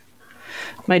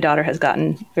 My daughter has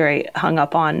gotten very hung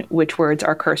up on which words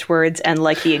are curse words and,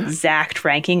 like, the exact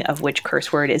ranking of which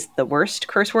curse word is the worst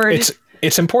curse word.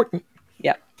 It's important.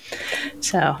 Yep.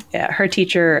 So, yeah, her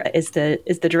teacher is the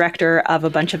director of a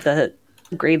bunch of the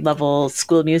grade level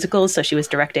school musicals. So she was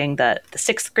directing the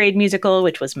 6th grade musical,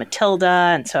 which was Matilda.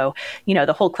 And so,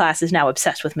 the whole class is now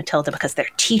obsessed with Matilda because their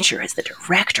teacher is the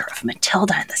director of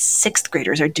Matilda and the 6th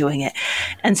graders are doing it.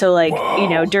 And so, like,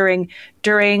 whoa,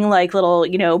 during like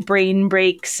little, brain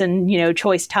breaks and,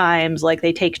 choice times, like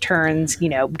they take turns,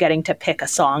 getting to pick a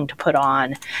song to put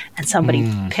on. And somebody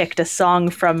picked a song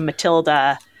from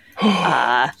Matilda,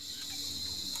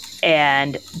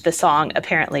 and the song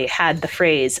apparently had the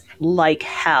phrase "like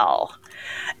hell,"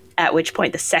 at which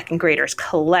point the 2nd graders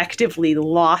collectively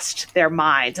lost their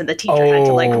minds and the teacher had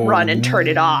to, like, run and turn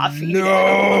it off.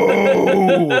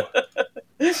 No!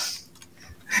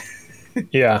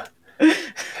 Yeah.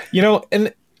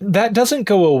 And that doesn't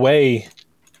go away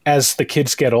as the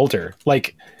kids get older.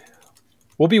 Like,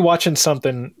 we'll be watching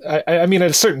something. I mean, at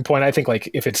a certain point, I think,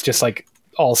 like, if it's just, like,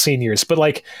 all seniors, but,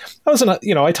 like,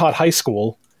 I taught high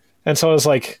school. And so I was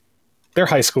like, they're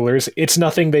high schoolers. It's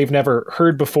nothing they've never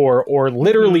heard before or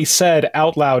literally said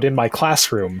out loud in my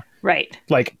classroom. Right.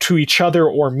 Like, to each other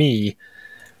or me.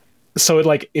 So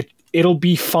it'll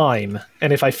be fine.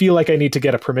 And if I feel like I need to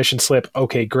get a permission slip,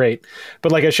 okay, great.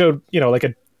 But, like, I showed,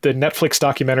 the Netflix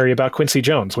documentary about Quincy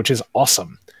Jones, which is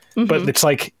awesome. Mm-hmm. But it's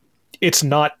like, it's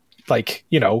not, like,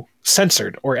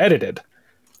 censored or edited.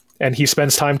 And he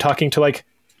spends time talking to, like,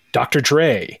 Dr.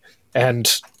 Dre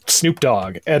and Snoop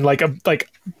Dogg and like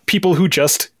people who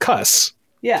just cuss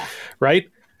Yeah. Right?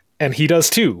 And he does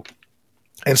too.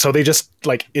 And so they just,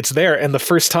 like, it's there. And the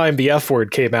first time the F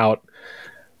word came out,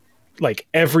 like,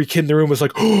 every kid in the room was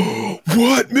like, oh,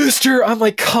 what, mister? I'm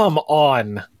like, come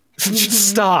on. Just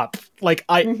stop. Like,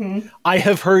 I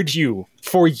have heard you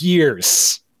for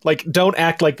years. Like, don't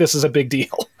act like this is a big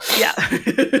deal. Yeah.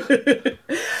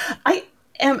 I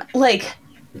am, like,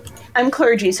 I'm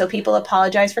clergy, so people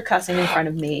apologize for cussing in front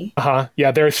of me.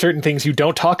 Yeah, there are certain things you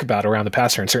don't talk about around the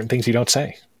pastor and certain things you don't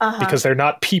say. Because they're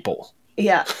not people.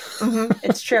 Yeah,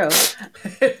 it's true.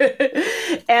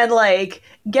 And, like,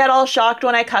 get all shocked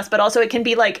when I cuss, but also it can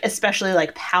be, like, especially,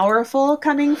 like, powerful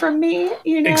coming from me,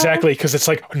 you know? Exactly, because it's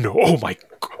like, no,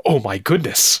 oh my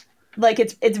goodness. Like,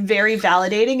 it's very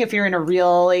validating if you're in a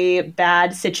really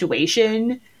bad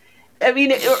situation. I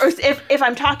mean, or if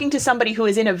I'm talking to somebody who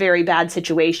is in a very bad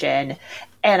situation,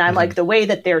 and I'm like, the way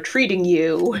that they're treating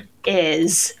you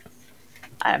is,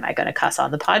 am I going to cuss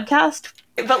on the podcast?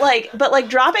 But like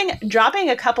dropping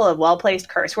a couple of well-placed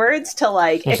curse words to,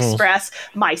 like, express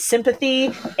my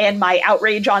sympathy and my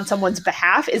outrage on someone's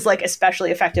behalf is, like, especially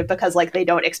effective because, like, they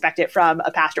don't expect it from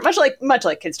a pastor, much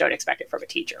like kids don't expect it from a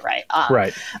teacher, right?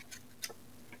 Right.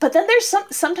 But then there's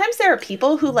sometimes there are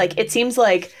people who, like, it seems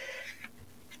like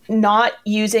not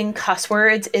using cuss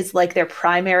words is, like, their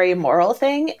primary moral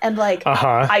thing, and, like,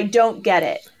 I don't get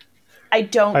it. I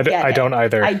don't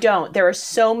either. I don't. There are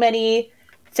so many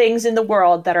things in the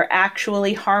world that are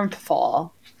actually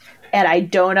harmful, and I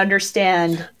don't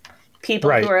understand people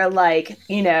who are like,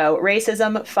 you know,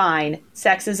 racism, fine,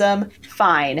 sexism,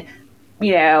 fine,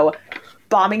 you know,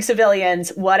 bombing civilians,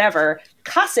 whatever,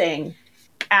 cussing,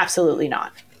 absolutely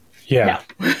not. Yeah.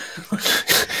 No.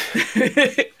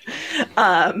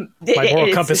 My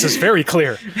moral compass is very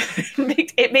clear.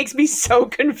 It makes me so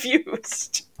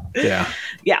confused. Yeah.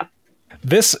 Yeah.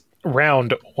 This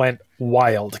round went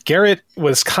wild. Garrett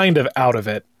was kind of out of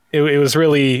it. It was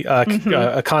really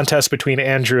a contest between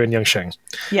Andrew and Yangsheng.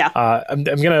 Yeah. I'm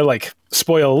going to, like,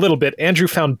 spoil a little bit. Andrew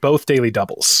found both daily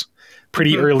doubles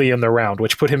pretty early in the round,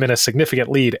 which put him in a significant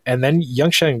lead. And then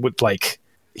Yangsheng would, like,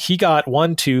 he got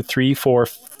 1, 2, 3, 4,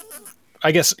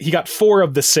 I guess he got 4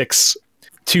 of the 6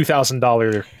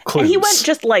 $2,000 clues. And he went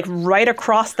just, like, right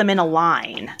across them in a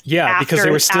line. Yeah, because they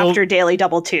were still after Daily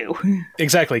Double 2.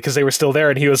 Exactly, because they were still there,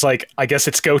 and he was like, "I guess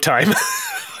it's go time."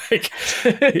 Like,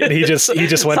 and he just went for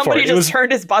it. Somebody just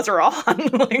turned his buzzer on.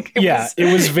 Like,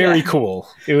 it was very cool.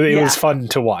 It was fun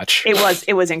to watch.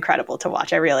 It was incredible to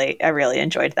watch. I really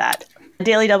enjoyed that.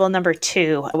 Daily Double number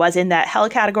 2 was in that hell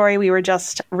category we were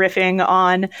just riffing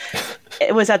on.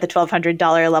 It was at the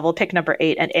 $1,200 level, pick number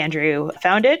 8, and Andrew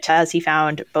found it, as he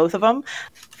found both of them.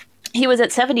 He was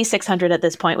at 7,600 at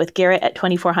this point, with Garrett at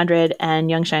 2,400 and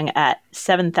Yangsheng at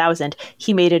 7,000.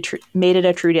 He made it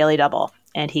a true Daily Double,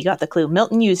 and he got the clue.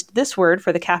 Milton used this word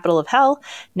for the capital of hell.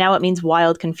 Now it means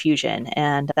wild confusion,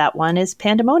 and that one is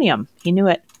pandemonium. He knew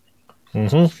it.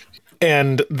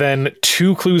 And then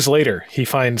 2 clues later, he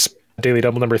finds Daily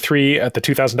Double number 3 at the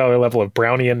 $2,000 level of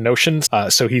Brownian notions.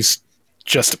 So he's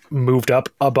just moved up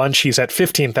a bunch. He's at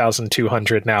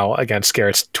 15,200 now against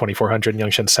Garrett's 2,400 and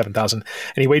Yangsheng's 7,000.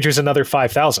 And he wagers another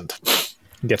 5,000.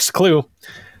 Gets the clue.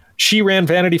 She ran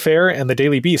Vanity Fair and the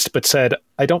Daily Beast, but said,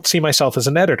 "I don't see myself as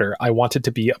an editor. I wanted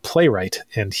to be a playwright."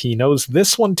 And he knows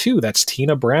this one too. That's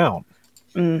Tina Brown.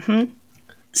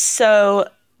 So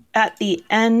at the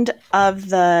end of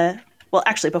the... Well,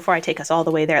 actually, before I take us all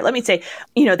the way there, let me say,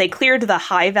 you know, they cleared the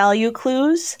high value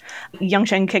clues.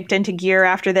 Yangsheng kicked into gear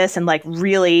after this and, like,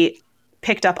 really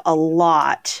picked up a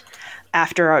lot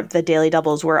after the Daily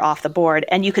Doubles were off the board.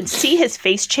 And you could see his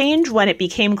face change when it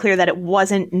became clear that it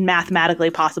wasn't mathematically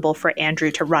possible for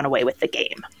Andrew to run away with the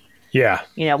game. Yeah.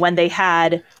 You know, when they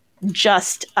had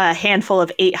just a handful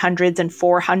of 800s and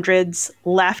 400s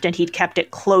left, and he'd kept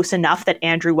it close enough that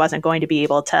Andrew wasn't going to be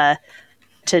able to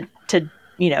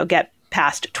you know, get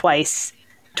past twice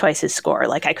his score.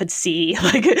 Like, I could see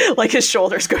like his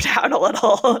shoulders go down a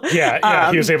little. Yeah,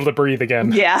 he was able to breathe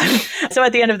again. Yeah. So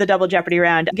at the end of the Double Jeopardy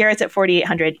round, Garrett's at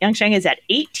 4,800. Yangsheng is at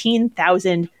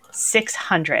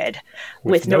 18,600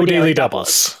 with no daily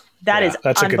doubles.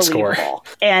 That's a good score.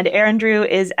 And Andrew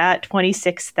is at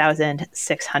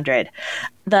 26,600.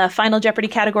 The final Jeopardy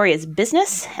category is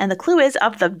business, and the clue is,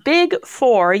 of the big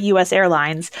 4 U.S.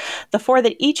 airlines, the 4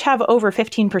 that each have over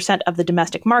 15% of the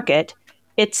domestic market,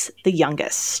 it's the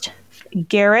youngest.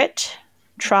 Garrett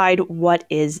tried what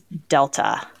is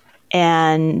Delta,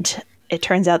 and it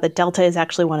turns out that Delta is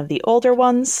actually one of the older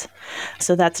ones,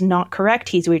 so that's not correct.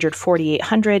 He's wagered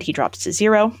 4,800. He drops to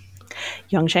 0.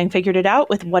 Yangsheng figured it out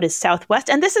with what is Southwest.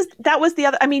 And that was the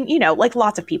other, I mean, you know, like,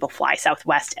 lots of people fly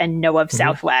Southwest and know of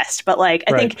Southwest, but, like,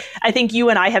 I think you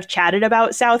and I have chatted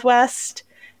about Southwest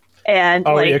And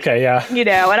Oh, like, okay, yeah.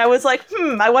 and I was like,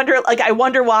 I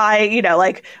wonder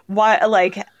why,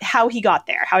 why, how he got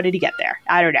there. How did he get there?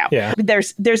 I don't know. Yeah.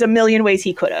 There's a million ways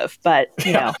he could have, but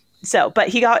but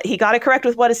he got it correct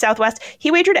with what is Southwest.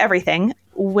 He wagered everything,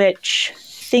 which I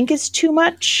think is too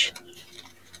much.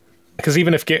 Because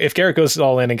even if Garrett goes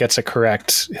all in and gets it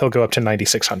correct, he'll go up to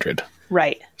 9,600.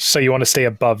 Right. So you want to stay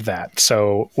above that.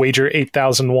 So wager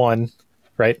 8,001,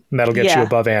 right? And that'll get you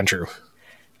above Andrew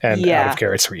and out of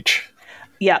Garrett's reach.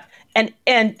 Yeah. And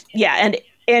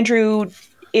Andrew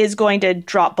is going to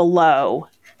drop below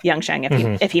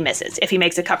Yangsheng if he misses. If he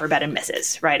makes a cover bet and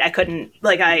misses, right? I couldn't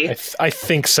I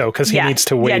think so, because he needs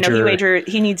to wager.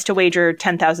 He needs to wager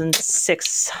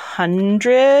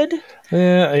 10,600.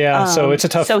 Yeah. So it's a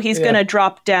tough. So he's going to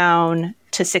drop down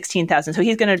to 16,000. So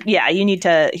he's going to. Yeah, you need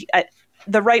to.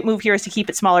 The right move here is to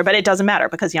keep it smaller, but it doesn't matter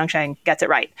because Yangsheng gets it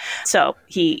right. So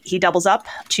he doubles up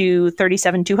to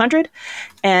 37,200,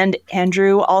 and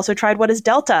Andrew also tried what is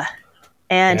Delta,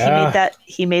 and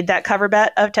he made that cover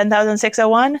bet of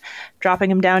 10,601, dropping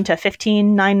him down to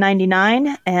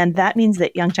 15,999, and that means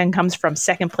that Yangsheng comes from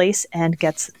second place and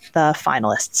gets the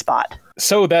finalist spot.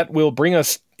 So that will bring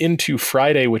us into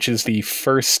Friday, which is the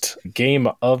first game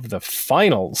of the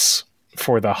finals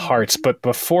for the Hearts. But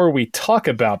before we talk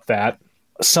about that,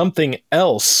 something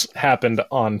else happened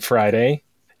on Friday.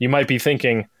 You might be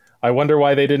thinking, I wonder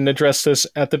why they didn't address this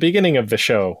at the beginning of the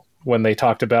show when they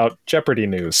talked about Jeopardy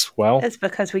news. Well, it's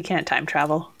because we can't time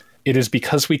travel. It is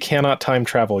because we cannot time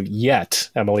travel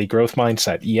yet, Emily. Growth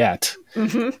mindset, yet.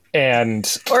 Mm-hmm.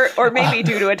 And or maybe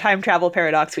due to a time travel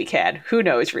paradox we can. Who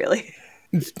knows, really?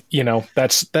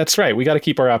 That's right. We got to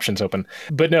keep our options open.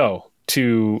 But no,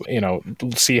 to,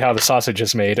 see how the sausage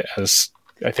is made, as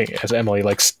I think, as Emily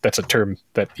likes, that's a term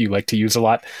that you like to use a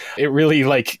lot. It really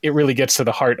gets to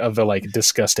the heart of the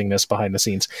disgustingness behind the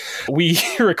scenes. We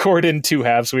record in two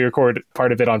halves. We record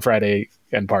part of it on Friday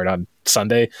and part on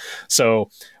Sunday. So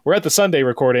we're at the Sunday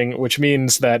recording, which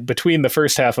means that between the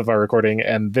first half of our recording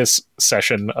and this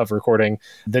session of recording,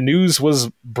 the news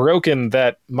was broken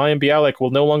that Mayim Bialik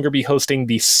will no longer be hosting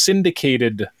the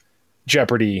syndicated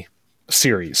Jeopardy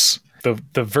series.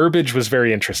 The verbiage was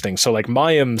very interesting. So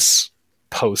Mayim's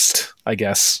post, I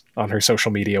guess, on her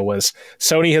social media was,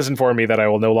 Sony has informed me that I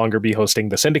will no longer be hosting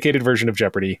the syndicated version of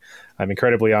Jeopardy. I'm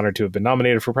incredibly honored to have been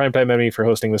nominated for Primetime Emmy for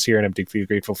hosting this year, and I'm deeply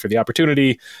grateful for the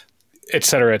opportunity,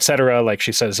 etc., etc.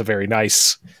 She says a very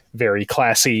nice, very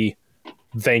classy,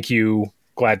 thank you,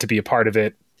 glad to be a part of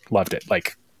it, loved it.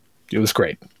 It was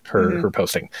great, her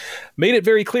posting. Made it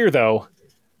very clear, though,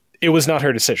 it was not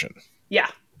her decision. Yeah.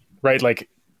 Right?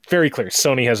 Very clear.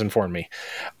 Sony has informed me.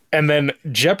 And then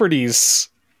Jeopardy's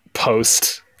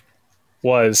post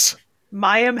was,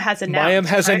 Mayim has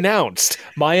announced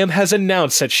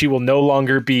that she will no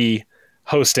longer be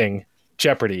hosting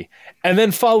Jeopardy. And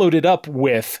then followed it up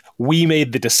with, we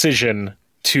made the decision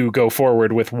to go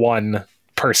forward with one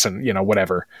person,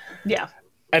 whatever. Yeah.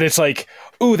 And it's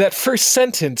ooh, that first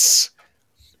sentence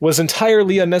was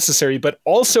entirely unnecessary, but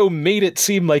also made it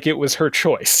seem like it was her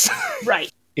choice. Right.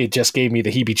 It just gave me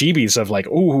the heebie-jeebies of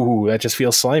ooh, that just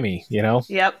feels slimy, Yep.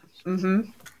 Mm-hmm.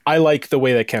 I like the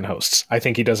way that Ken hosts. I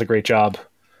think he does a great job.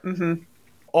 Mm-hmm.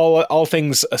 All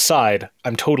things aside,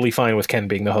 I'm totally fine with Ken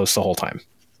being the host the whole time.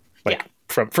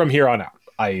 From here on out,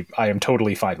 I am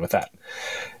totally fine with that.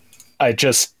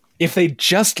 If they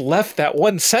just left that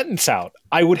one sentence out,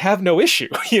 I would have no issue,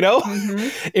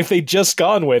 Mm-hmm. If they just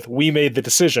gone with, we made the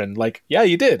decision, yeah,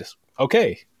 you did.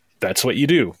 Okay, that's what you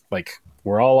do.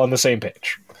 We're all on the same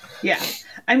page. Yeah.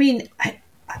 I mean, I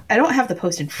don't have the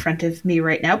post in front of me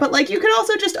right now, but you could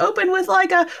also just open with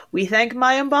we thank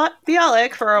Mayim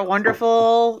Bialik for a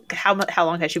wonderful, how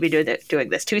long has she been doing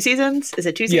this? 2 seasons? Is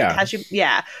it 2 seasons?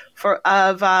 Yeah.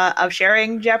 Of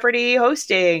sharing Jeopardy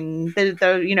hosting,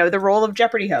 the role of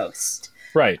Jeopardy host.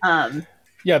 Right.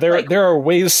 There are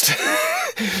ways to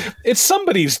it's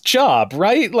somebody's job,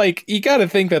 right? You got to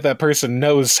think that person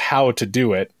knows how to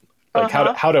do it.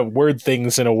 How to word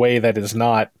things in a way that is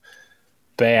not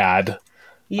bad.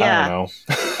 Yeah. I don't know.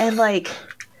 And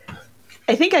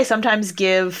I think I sometimes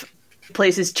give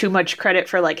places too much credit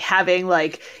for having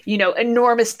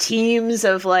enormous teams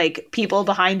of people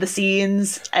behind the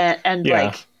scenes and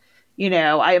I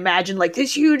imagine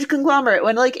this huge conglomerate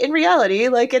when in reality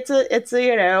it's a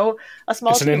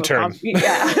small it's team an intern.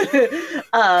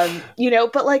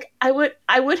 But I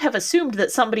would have assumed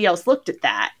that somebody else looked at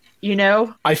that.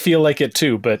 I feel like it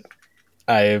too, but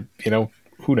who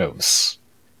knows?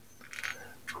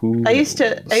 I used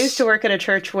to work at a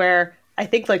church where I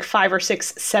think 5 or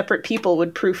 6 separate people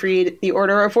would proofread the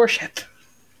order of worship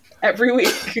every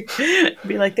week.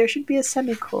 Be there should be a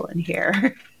semicolon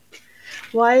here.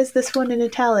 why is this one in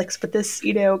italics, but this,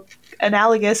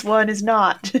 analogous one is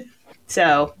not?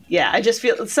 So yeah, I just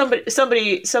feel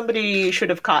somebody should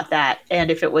have caught that, and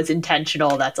if it was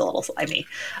intentional, that's a little slimy.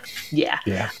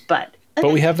 Yeah. But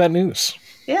we have that news.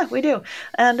 Yeah, we do,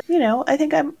 and I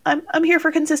think I'm here for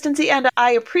consistency, and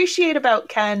I appreciate about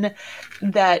Ken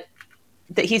that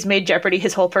he's made Jeopardy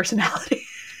his whole personality.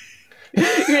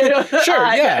 Sure,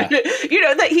 yeah.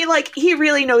 That he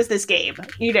really knows this game.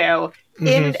 In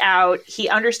and out. He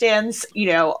understands.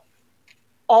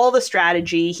 All the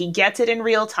strategy, he gets it in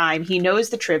real time, he knows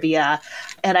the trivia,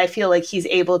 and I feel like he's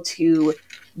able to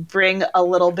bring a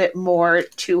little bit more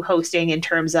to hosting in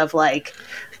terms of like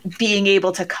being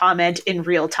able to comment in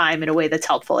real time in a way that's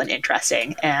helpful and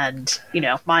interesting. And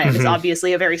Maya is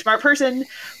obviously a very smart person,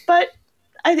 but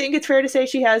I think it's fair to say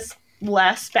she has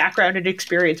less background and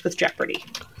experience with Jeopardy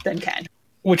than Ken,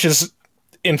 which is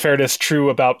in fairness true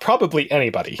about probably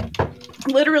anybody,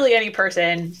 literally any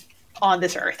person on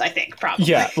this earth, I think, probably.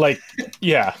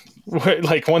 Yeah.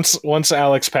 Like once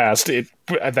Alex passed,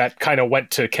 that kind of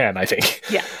went to Ken, I think.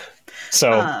 Yeah.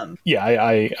 So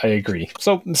I agree.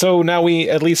 So now we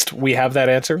have that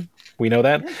answer. We know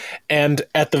that, and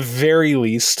at the very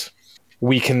least,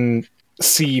 we can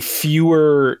see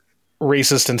fewer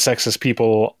racist and sexist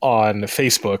people on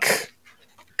Facebook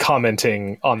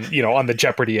commenting on the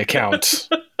Jeopardy account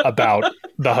about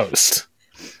the host.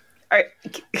 All right.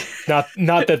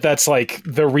 Not that that's like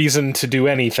the reason to do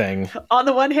anything. On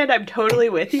the one hand, I'm totally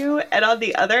with you. And on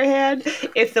the other hand,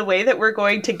 if the way that we're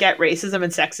going to get racism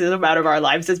and sexism out of our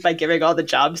lives is by giving all the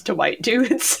jobs to white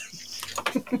dudes,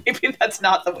 maybe that's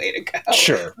not the way to go.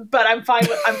 Sure. But I'm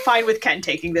fine with Ken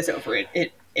taking this over in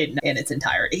its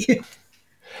entirety.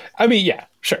 I mean, yeah,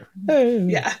 sure.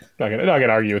 Yeah. Not gonna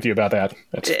argue with you about that.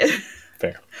 That's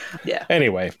fair. Yeah.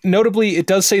 Anyway, notably, it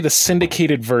does say the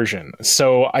syndicated version.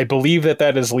 So I believe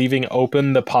that is leaving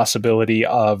open the possibility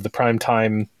of the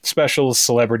primetime specials,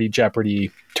 Celebrity Jeopardy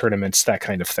tournaments, that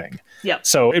kind of thing. Yeah.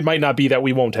 So it might not be that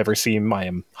we won't ever see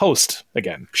Mayim host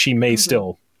again. She may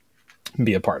still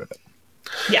be a part of it.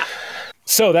 Yeah.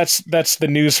 So that's the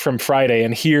news from Friday.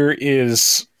 And here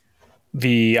is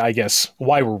I guess,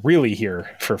 why we're really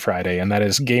here for Friday, and that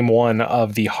is game 1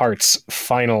 of the Hearts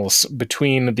finals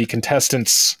between the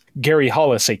contestants Gary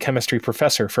Hollis, a chemistry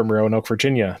professor from Roanoke,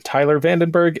 Virginia, Tyler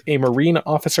Vandenberg, a Marine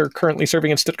officer currently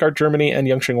serving in Stuttgart, Germany, and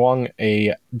Yangxing Wang,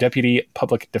 a deputy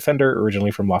public defender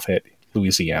originally from Lafayette,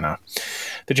 Louisiana.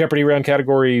 The Jeopardy round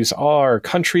categories are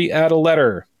Country Add a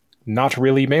Letter, Not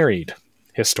Really Married,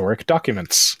 Historic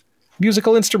Documents,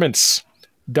 Musical Instruments,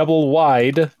 Double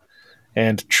Wide,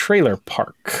 and Trailer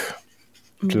Park,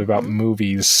 which is about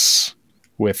movies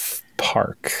with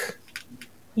park.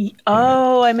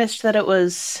 Oh, I missed that it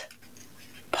was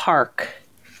park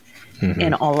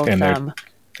in all of them.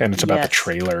 And it's about the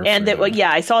trailer. And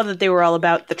I saw that they were all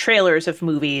about the trailers of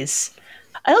movies.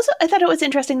 I thought it was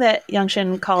interesting that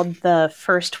Youngshin called the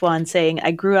first one saying,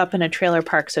 I grew up in a trailer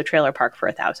park, so trailer park for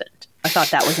 1,000. I thought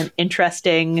that was an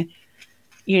interesting,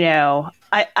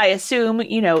 I assume,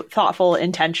 thoughtful,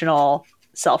 intentional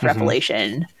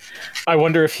self-revelation. I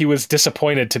wonder if he was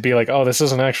disappointed to be like, oh, this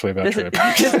isn't actually about trailer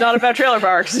parks. It's not about trailer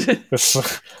parks.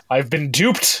 I've been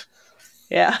duped.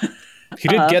 Yeah. He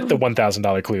did get the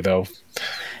 $1,000 clue, though.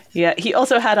 Yeah, he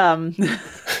also had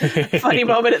funny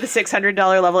moment at the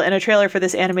 $600 level in a trailer for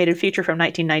this animated feature from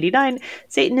 1999.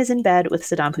 Satan is in bed with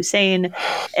Saddam Hussein,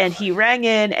 and he rang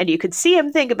in, and you could see him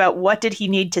think about what did he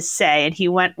need to say, and he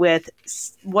went with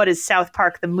what is South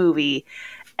Park the movie,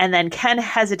 and then Ken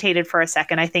hesitated for a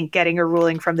second, I think getting a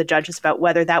ruling from the judges about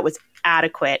whether that was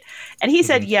adequate, and he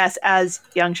said yes as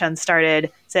Youngshin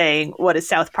started saying what is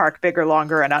South Park, bigger,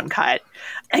 longer, and uncut,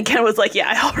 and Ken was like, yeah,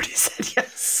 I already said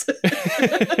yes.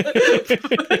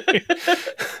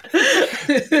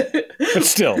 But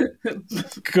still,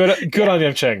 good on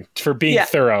Youngchang for being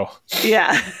thorough.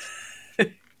 Yeah.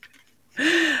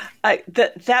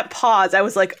 That pause, I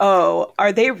was like, oh,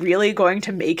 are they really going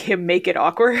to make him make it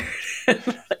awkward?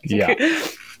 Yeah.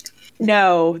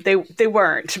 No, they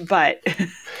weren't, but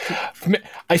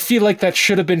I feel like that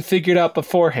should have been figured out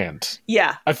beforehand.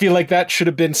 Yeah. I feel like that should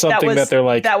have been something that they're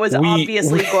like, that was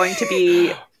obviously going to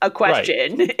be a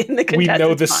question in the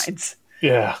contestants' minds.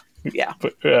 Yeah. Yeah.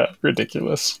 But,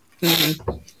 ridiculous.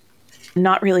 Mm-hmm.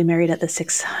 Not really married at the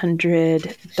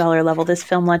 $600 level. This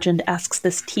film legend asks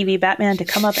this TV Batman to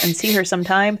come up and see her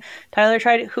sometime. Tyler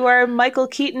tried, who are Michael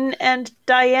Keaton and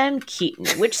Diane Keaton,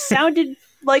 which sounded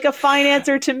like a fine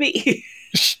answer to me.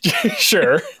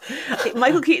 Sure.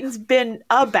 Michael Keaton's been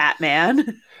a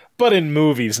Batman. But in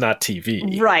movies, not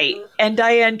TV. Right. And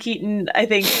Diane Keaton, I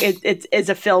think, is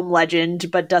a film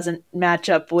legend, but doesn't match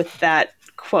up with that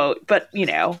quote. But,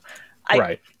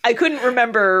 I couldn't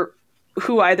remember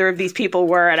who either of these people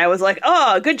were, and I was like,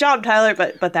 oh, good job, Tyler,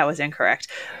 but that was incorrect.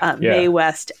 Mae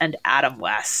West and Adam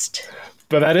West.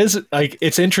 But that is, like,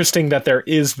 it's interesting that there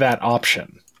is that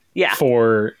option. Yeah.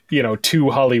 For, you know, two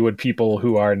Hollywood people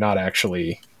who are not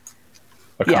actually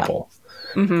a couple.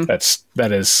 Yeah. Mm-hmm.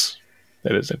 That is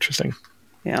interesting.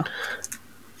 Yeah.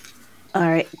 All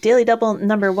right. Daily Double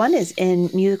number 1 is in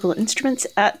musical instruments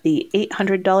at the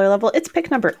 $800 level. It's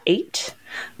pick number 8.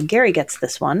 Gary gets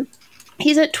this one.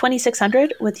 He's at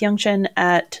 2,600 with Youngshen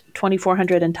at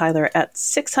 2,400 and Tyler at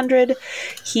 600.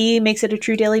 He makes it a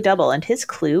true daily double, and his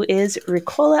clue is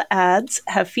Ricola ads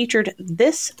have featured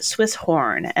this Swiss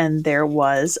horn, and there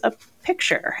was a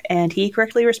picture. And he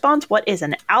correctly responds, what is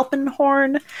an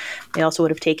Alpenhorn? They also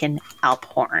would have taken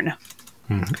Alphorn.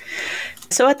 Mm-hmm.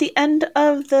 So at the end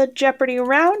of the Jeopardy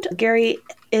round, Gary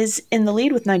is in the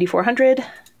lead with 9,400.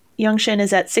 Youngshen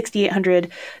is at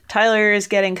 6,800. Tyler is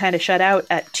getting kind of shut out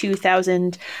at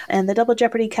 2,000. And the Double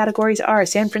Jeopardy categories are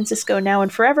San Francisco Now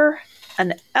and Forever,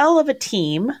 An L of a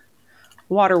Team,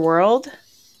 Waterworld,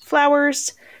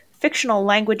 Flowers, Fictional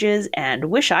Languages, and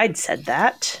Wish I'd Said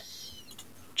That.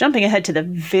 Jumping ahead to the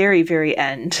very, very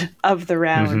end of the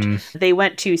round, they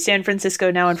went to San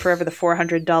Francisco Now and Forever, the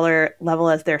 $400 level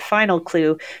as their final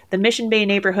clue. The Mission Bay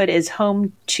neighborhood is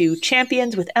home to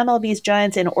champions with MLB's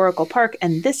Giants in Oracle Park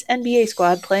and this NBA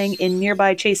squad playing in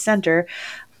nearby Chase Center.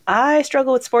 I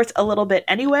struggle with sports a little bit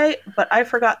anyway, but I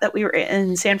forgot that we were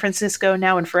in San Francisco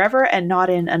Now and Forever and not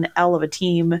in an L of a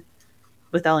team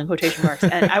with L in quotation marks.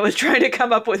 And I was trying to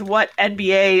come up with what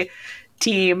NBA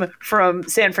team from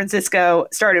San Francisco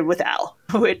started with L,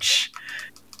 which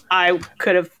I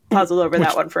could have puzzled over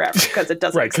that one forever because it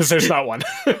doesn't. Right, because there's not one.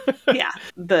 Yeah,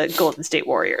 the Golden State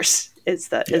Warriors is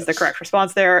the correct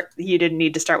response there. You didn't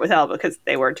need to start with L because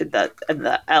they weren't in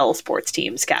the L sports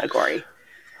teams category.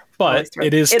 But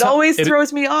it always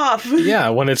throws me off. Yeah,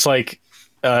 when it's like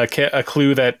a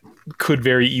clue that could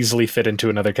very easily fit into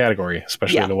another category,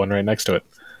 especially the one right next to it.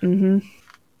 Mm-hmm.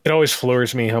 It always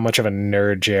floors me how much of a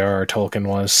nerd J.R.R. Tolkien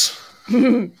was.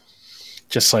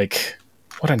 Just like,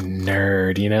 what a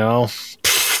nerd, you know?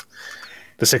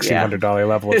 The $1,600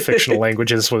 level of fictional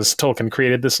languages was Tolkien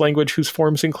created this language whose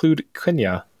forms include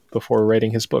Quenya before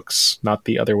writing his books, not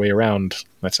the other way around.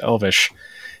 That's Elvish.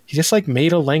 He just like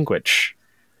made a language,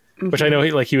 which I know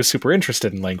he was super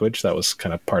interested in language. That was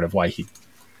kind of part of why he,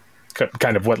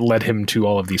 kind of what led him to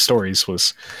all of these stories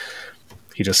was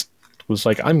he just was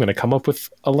like, I'm going to come up with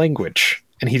a language.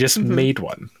 And he just made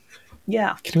one.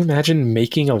 Yeah. Can you imagine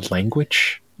making a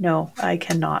language? No, I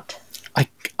cannot.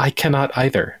 I cannot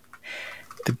either.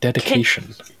 The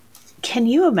dedication. Can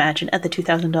you imagine at the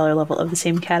 $2,000 level of the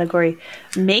same category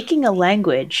making a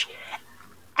language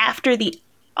after the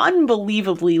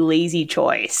unbelievably lazy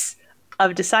choice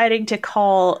of deciding to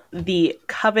call the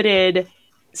coveted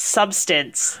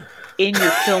substance in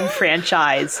your film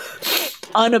franchise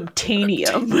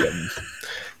unobtainium?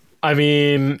 I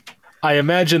mean, I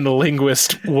imagine the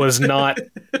linguist was not...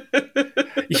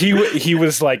 He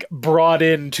was like brought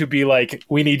in to be like,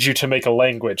 we need you to make a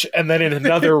language. And then in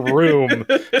another room,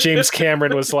 James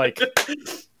Cameron was like,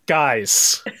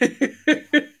 guys,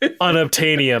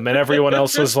 unobtainium. And everyone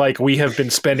else was like, we have been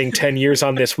spending 10 years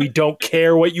on this. We don't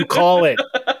care what you call it.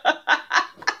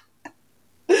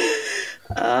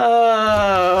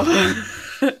 Oh.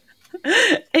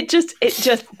 It just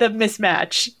the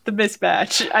mismatch.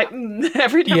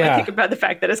 Every time I think about the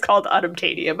fact that it's called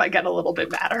unobtainium, I get a little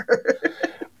bit madder.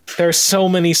 There's so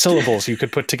many syllables you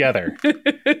could put together.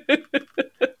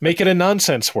 Make it a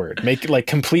nonsense word.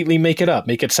 Completely make it up.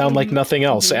 Make it sound like nothing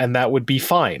else, and that would be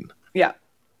fine. Yeah.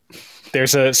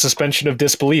 There's a suspension of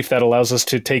disbelief that allows us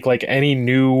to take like any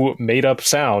new made up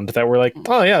sound that we're like,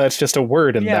 oh yeah, that's just a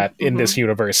word in in this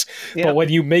universe. Yeah. But when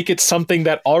you make it something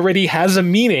that already has a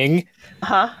meaning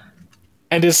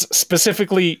and is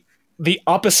specifically the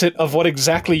opposite of what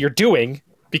exactly you're doing,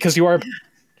 because you are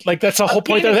like, that's the whole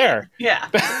point they're there. Yeah.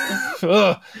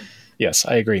 Yes,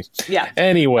 I agree. Yeah.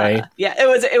 Anyway.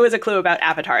 It was a clue about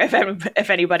Avatar. If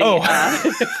anybody,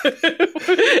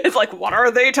 it's like, what are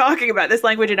they talking about? This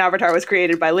language in Avatar was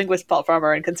created by linguist Paul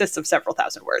Farmer and consists of several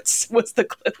thousand words. What's the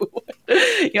clue?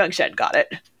 Youngshen got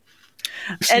it.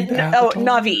 And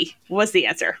Na'vi was the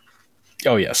answer.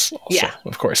 Oh yes, also,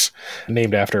 of course,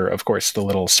 named after, of course, the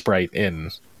little sprite in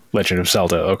Legend of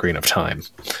Zelda: Ocarina of Time.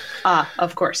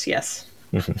 Of course, yes.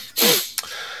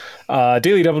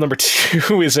 Daily Double number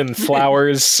 2 is in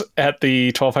Flowers at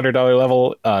the $1,200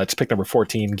 level. It's pick number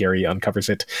 14. Gary uncovers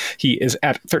it. He is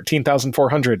at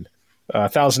 13,400,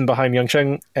 1,000 behind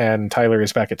Youngshen, and Tyler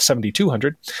is back at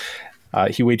 7,200.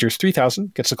 He wagers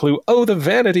 3,000, gets a clue. Oh, the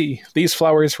vanity! These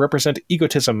flowers represent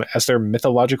egotism, as their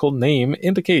mythological name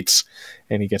indicates.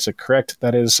 And he gets it correct.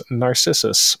 That is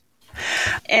Narcissus.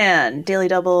 And Daily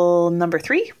Double number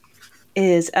 3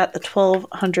 is at the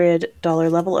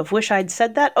 $1,200 level of Wish I'd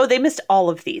Said That. Oh, they missed all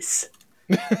of these.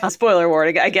 Spoiler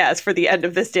warning, I guess, for the end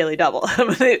of this Daily Double.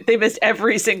 They missed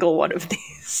every single one of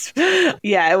these.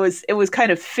 Yeah, it was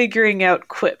kind of figuring out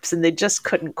quips, and they just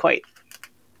couldn't quite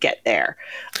get there.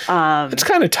 It's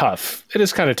kind of tough. It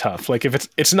is kind of tough. Like, if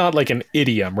it's not like an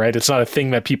idiom, right? It's not a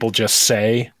thing that people just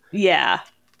say. Yeah.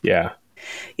 Yeah.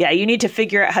 Yeah, you need to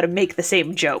figure out how to make the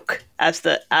same joke as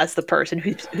the person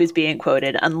who's being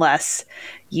quoted, unless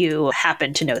you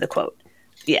happen to know the quote.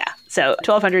 Yeah, so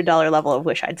 $1,200 level of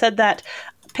Wish I'd Said That.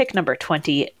 Pick number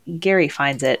 20. Gary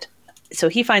finds it. So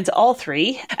he finds all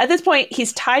three. At this point,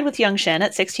 he's tied with Young Shen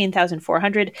at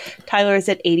 16,400. Tyler is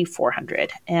at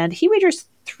 8,400. And he wagers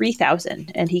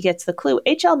 3,000. And he gets the clue.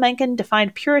 H.L. Mencken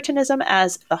defined Puritanism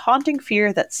as the haunting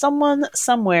fear that someone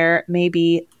somewhere may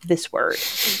be this word.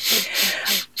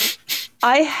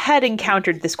 I had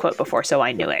encountered this quote before, so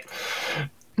I knew it.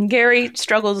 Gary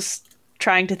struggles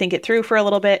trying to think it through for a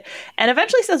little bit and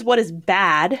eventually says, what is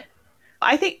bad?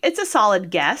 I think it's a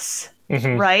solid guess,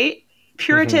 right?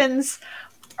 Puritans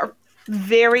are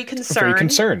very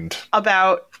concerned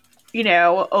about,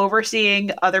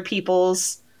 overseeing other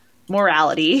people's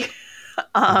morality.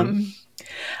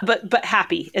 But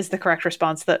happy is the correct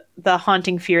response. The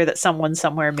haunting fear that someone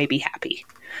somewhere may be happy.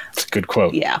 It's a good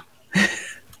quote. Yeah.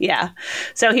 Yeah.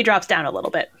 So he drops down a little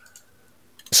bit.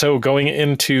 So going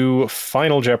into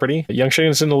Final Jeopardy, Young Shen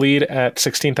is in the lead at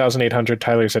 16,800,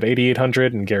 Tyler's at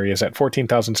 8,800, and Gary is at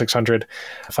 14,600.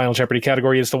 Final Jeopardy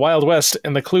category is the Wild West,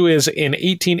 and the clue is in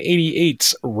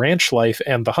 1888's Ranch Life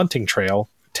and the Hunting Trail,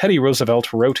 Teddy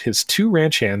Roosevelt wrote his 2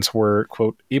 ranch hands were,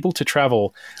 quote, able to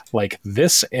travel like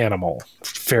this animal.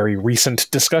 Very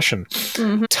recent discussion.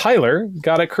 Mm-hmm. Tyler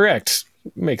got it correct.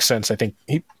 Makes sense, I think.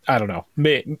 I don't know.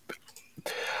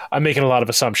 I'm making a lot of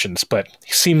assumptions, but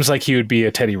he seems like he would be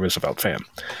a Teddy Roosevelt fan.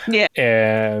 Yeah.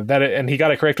 And he got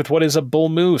it correct with what is a bull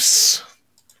moose?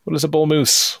 What is a bull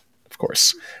moose? Of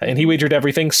course. And he wagered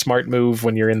everything. Smart move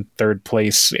when you're in third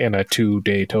place in a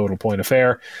 2-day total point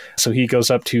affair. So he goes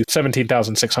up to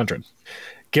 17,600.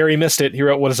 Gary missed it. He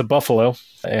wrote, what is a buffalo?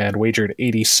 And wagered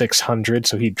 8,600.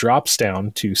 So he drops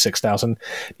down to 6,000.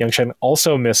 Young Shen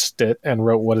also missed it and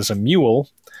wrote, what is a mule?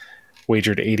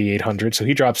 Wagered 8,800, so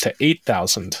he drops to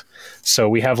 8,000. So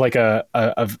we have like a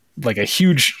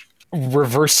huge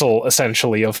reversal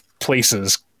essentially of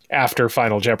places after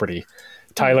Final Jeopardy.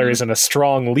 Tyler is in a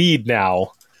strong lead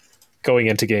now going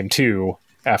into game 2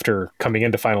 after coming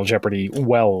into Final Jeopardy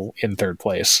well in third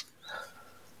place.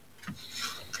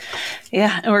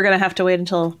 Yeah, and we're gonna have to wait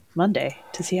until Monday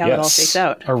to see how it all shakes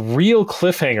out. A real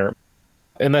cliffhanger,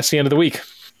 and that's the end of the week.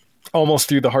 Almost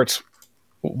through the Hearts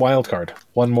wildcard.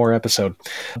 One more episode.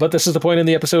 But this is the point in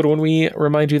the episode when we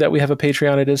remind you that we have a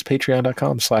Patreon. It is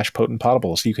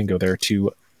patreon.com/potentpotables. You can go there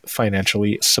to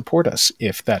financially support us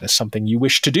if that is something you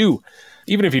wish to do.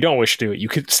 Even if you don't wish to do it, you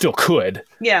still could.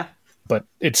 Yeah. But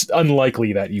it's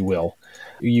unlikely that you will.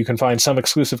 You can find some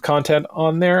exclusive content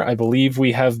on there. I believe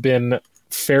we have been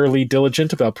fairly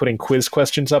diligent about putting quiz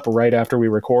questions up right after we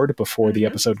record before the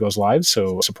episode goes live,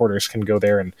 so supporters can go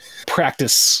there and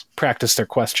practice their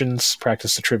questions,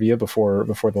 practice the trivia before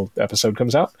the episode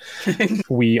comes out.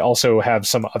 We also have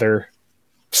some other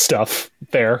stuff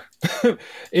there.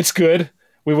 It's good.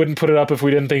 We wouldn't put it up if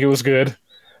we didn't think it was good.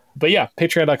 But yeah,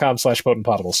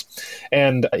 patreon.com/potentpotables.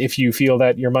 And if you feel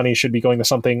that your money should be going to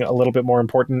something a little bit more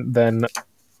important than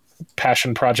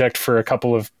passion project for a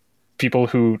couple of people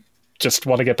who just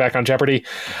want to get back on Jeopardy,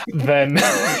 then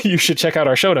you should check out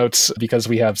our show notes because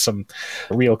we have some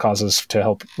real causes to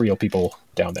help real people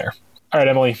down there. All right,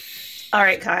 Emily. All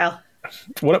right, Kyle.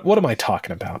 What am I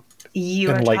talking about?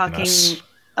 You are talking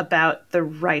about the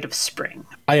Rite of Spring.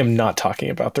 I am not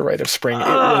talking about the Rite of Spring.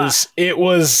 It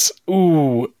was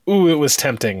it was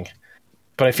tempting.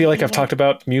 But I feel like I've talked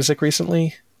about music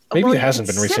recently. Maybe it hasn't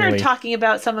been recently. You considered talking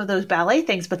about some of those ballet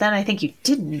things, but then I think you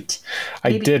didn't.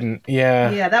 I didn't,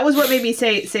 yeah. Yeah, that was what made me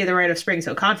say the Rite of Spring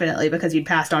so confidently, because you'd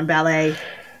passed on ballet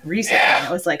recently. Yeah.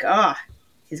 I was like,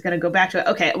 he's going to go back to it.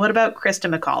 Okay, what about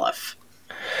Krista McAuliffe?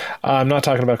 I'm not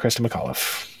talking about Krista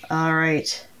McAuliffe. All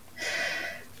right.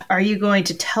 Are you going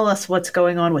to tell us what's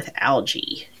going on with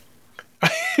Algie?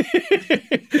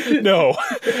 No.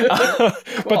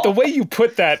 But the way you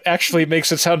put that actually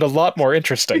makes it sound a lot more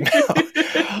interesting.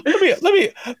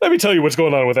 Let me tell you what's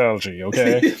going on with Algie,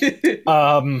 okay?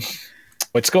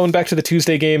 It's going back to the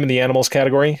Tuesday game in the animals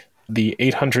category, the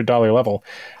 $800 level.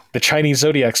 The Chinese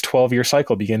zodiac's 12-year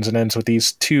cycle begins and ends with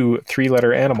these two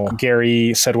 3-letter animal.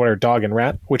 Gary said what are dog and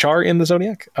rat, which are in the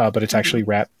zodiac, but it's actually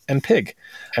rat and pig.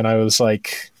 And I was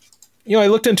like, I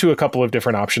looked into a couple of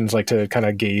different options, like to kind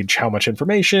of gauge how much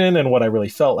information and what I really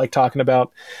felt like talking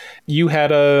about. You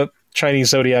had a Chinese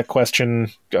zodiac question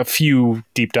a few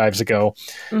deep dives ago.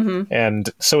 And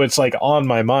so it's like on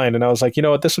my mind. And I was like, you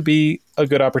know what, this would be a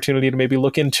good opportunity to maybe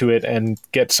look into it and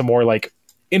get some more like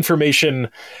information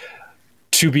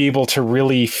to be able to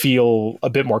really feel a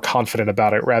bit more confident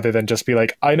about it rather than just be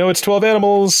like, I know it's 12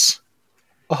 animals.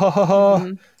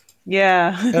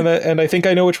 Yeah. and I think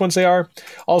I know which ones they are.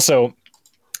 Also,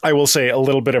 I will say a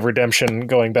little bit of redemption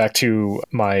going back to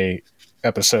my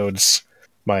episodes.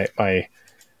 My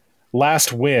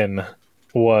last win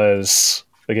was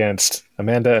against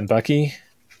Amanda and Bucky.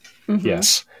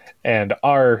 Yes. And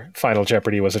our final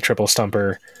Jeopardy was a triple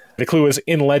stumper. The clue is,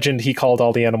 in legend, he called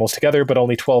all the animals together, but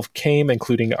only 12 came,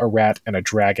 including a rat and a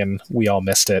dragon. We all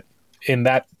missed it. In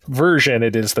that version,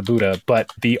 it is the Buddha, but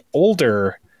the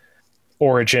older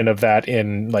origin of that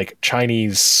in like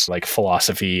Chinese like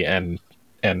philosophy and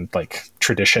like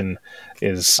tradition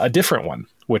is a different one,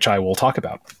 which I will talk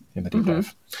about in the deep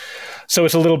dive. So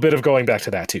it's a little bit of going back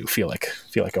to that too. Feel like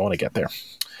I want to get there.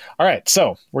 All right,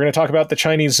 so we're going to talk about the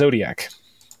Chinese zodiac.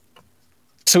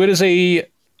 So it is a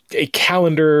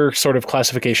calendar sort of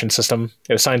classification system.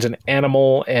 It assigns an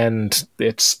animal and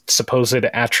its supposed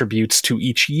attributes to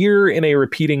each year in a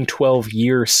repeating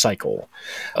 12-year cycle.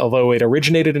 Although it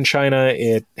originated in China,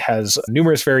 it has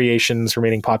numerous variations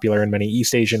remaining popular in many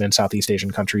East Asian and Southeast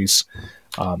Asian countries.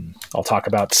 I'll talk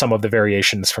about some of the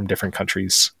variations from different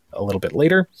countries a little bit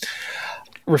later.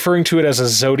 Referring to it as a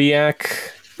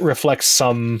zodiac reflects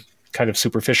some kind of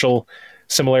superficial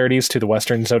similarities to the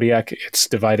Western zodiac. It's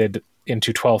divided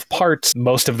into 12 parts.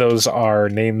 Most of those are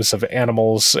names of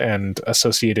animals and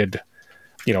associated,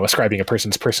 ascribing a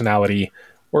person's personality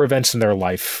or events in their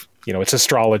life. It's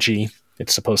astrology.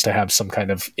 It's supposed to have some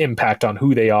kind of impact on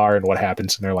who they are and what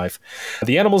happens in their life.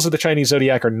 The animals of the Chinese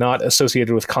zodiac are not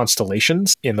associated with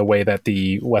constellations in the way that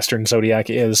the Western zodiac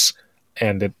is.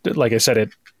 And it, like I said, it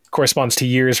corresponds to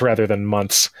years rather than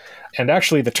months. And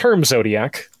actually the term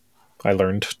zodiac, I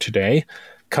learned today,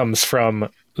 comes from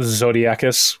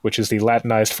zodiacus, which is the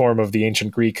Latinized form of the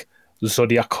ancient Greek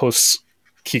zodiakos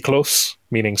kyklos,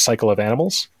 meaning cycle of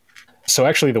animals. So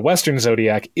actually the Western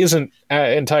zodiac isn't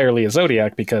entirely a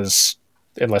zodiac because,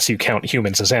 unless you count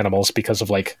humans as animals, because of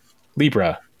like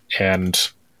Libra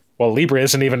and, well, Libra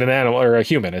isn't even an animal or a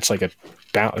human. It's like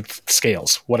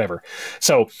scales, whatever.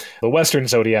 So the Western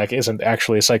zodiac isn't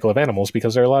actually a cycle of animals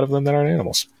because there are a lot of them that aren't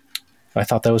animals. I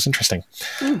thought that was interesting.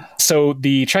 So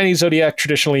the Chinese zodiac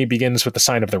traditionally begins with the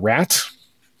sign of the rat.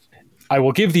 I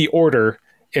will give the order.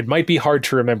 It might be hard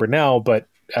to remember now, but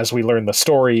as we learn the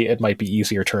story, it might be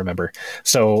easier to remember.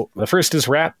 So the first is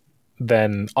rat,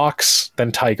 then ox,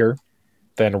 then tiger,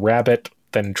 then rabbit,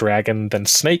 then dragon, then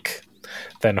snake,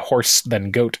 then horse, then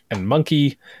goat and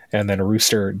monkey, and then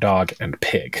rooster, dog, and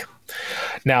pig.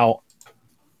 Now,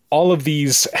 all of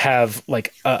these have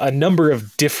like a number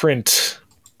of different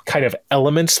kind of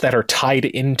elements that are tied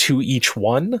into each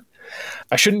one.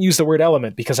 I shouldn't use the word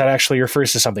element because that actually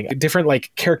refers to something. Different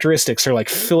like characteristics or like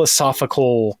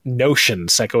philosophical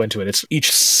notions that go into it.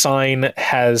 Each sign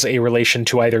has a relation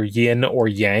to either yin or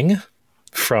yang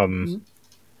from,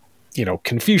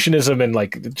 Confucianism and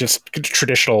like just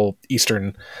traditional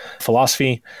Eastern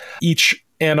philosophy. Each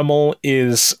animal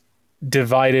is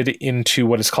divided into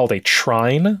what is called a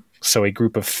trine, so a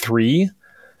group of 3.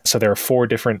 So there are 4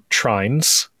 different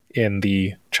trines in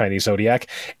the Chinese zodiac.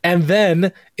 And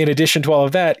then, in addition to all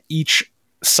of that, each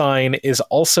sign is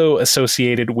also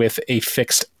associated with a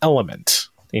fixed element,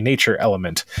 a nature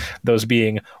element, those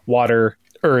being water,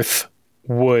 earth,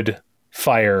 wood,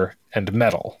 fire, and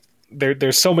metal.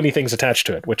 There's so many things attached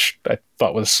to it, which I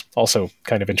thought was also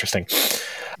kind of interesting.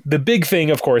 The big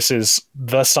thing, of course, is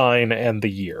the sign and the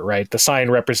year, right? The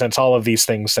sign represents all of these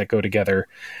things that go together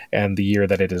and the year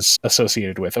that it is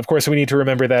associated with. Of course, we need to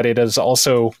remember that it is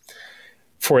also,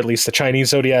 for at least the Chinese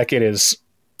zodiac, it is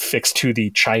fixed to the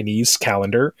Chinese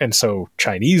calendar. And so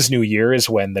Chinese New Year is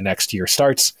when the next year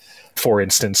starts. For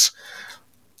instance,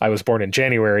 I was born in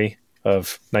January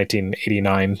of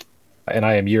 1989, and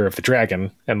I am Year of the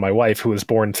Dragon. And my wife, who was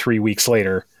born 3 weeks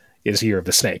later, is Year of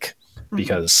the Snake,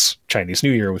 because Chinese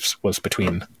New Year was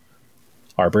between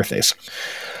our birthdays.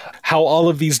 How all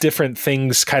of these different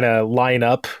things kind of line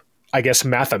up, I guess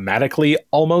mathematically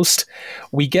almost,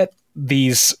 we get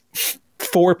these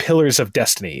 4 pillars of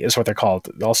destiny is what they're called,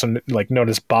 also like known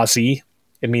as Bazi.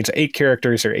 It means 8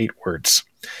 characters or 8 words.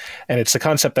 And it's the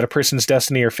concept that a person's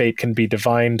destiny or fate can be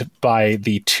defined by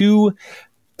the 2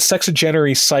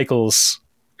 sexagenary cycles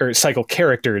or cycle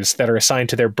characters that are assigned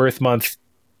to their birth month,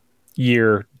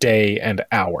 year, day, and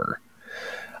hour.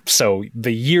 So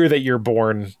the year that you're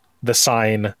born, the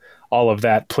sign, all of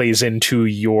that plays into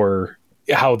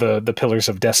how the pillars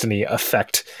of destiny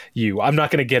affect you. I'm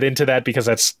not going to get into that because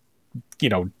that's,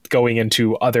 going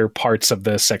into other parts of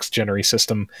the sexagenary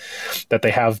system that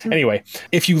they have. Anyway,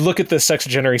 if you look at the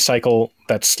sexagenary cycle,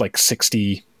 that's like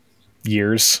 60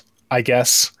 years, I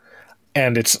guess.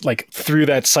 And it's like through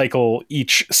that cycle,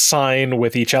 each sign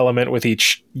with each element, with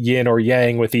each yin or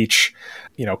yang, with each,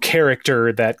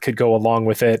 character that could go along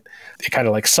with it, it kind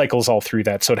of like cycles all through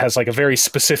that. So it has like a very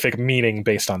specific meaning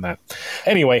based on that.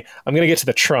 Anyway, I'm going to get to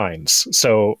the trines.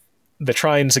 So the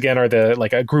trines, again, are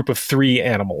a group of 3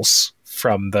 animals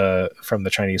from the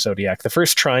Chinese zodiac. The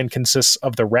first trine consists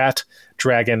of the rat,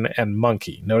 dragon, and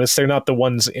monkey. Notice they're not the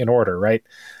ones in order, right?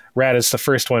 Rat is the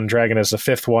first one, dragon is the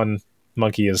 5th one,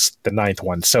 monkey is the 9th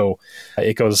one. So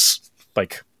it goes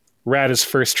like rat is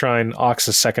first trine, ox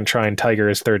is second trine, tiger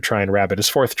is third trine, rabbit is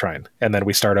fourth trine. And then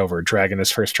we start over. Dragon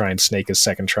is first trine, snake is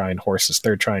second trine, horse is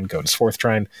third trine, goat is fourth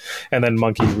trine. And then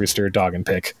monkey, rooster, dog, and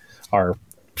pig are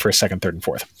first, second, third, and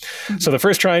fourth. Mm-hmm. So the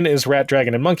first trine is rat,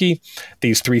 dragon, and monkey.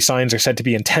 These 3 signs are said to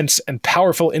be intense and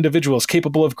powerful individuals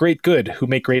capable of great good, who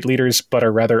make great leaders but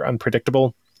are rather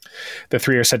unpredictable. The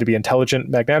 3 are said to be intelligent,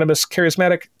 magnanimous,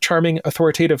 charismatic, charming,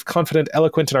 authoritative, confident,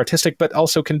 eloquent, and artistic, but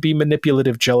also can be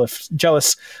manipulative,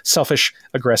 jealous, selfish,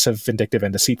 aggressive, vindictive,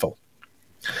 and deceitful.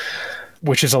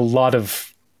 Which is a lot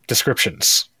of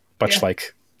descriptions, much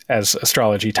like as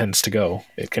astrology tends to go.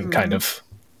 It can kind of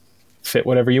fit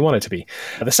whatever you want it to be.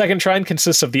 The second trine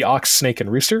consists of the ox, snake,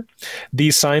 and rooster.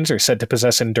 These signs are said to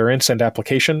possess endurance and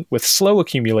application, with slow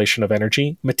accumulation of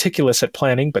energy, meticulous at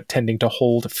planning, but tending to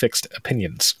hold fixed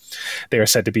opinions. They are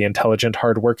said to be intelligent,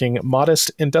 hardworking,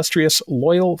 modest, industrious,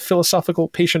 loyal, philosophical,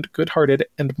 patient, good-hearted,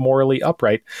 and morally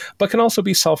upright, but can also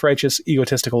be self-righteous,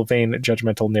 egotistical, vain,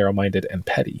 judgmental, narrow-minded, and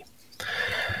petty.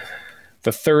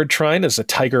 The third trine is the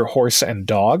tiger, horse, and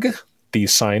dog.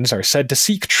 These signs are said to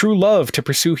seek true love, to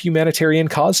pursue humanitarian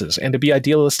causes, and to be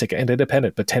idealistic and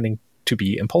independent, but tending to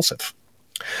be impulsive.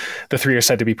 The 3 are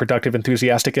said to be productive,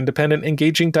 enthusiastic, independent,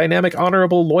 engaging, dynamic,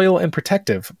 honorable, loyal, and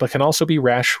protective, but can also be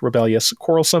rash, rebellious,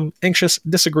 quarrelsome, anxious,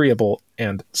 disagreeable,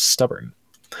 and stubborn.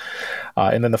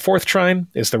 And then the fourth trine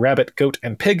is the rabbit, goat,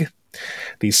 and pig.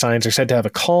 These signs are said to have a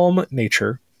calm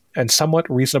nature and somewhat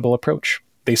reasonable approach.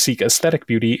 They seek aesthetic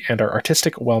beauty and are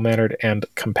artistic, well-mannered, and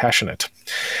compassionate,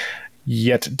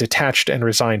 yet detached and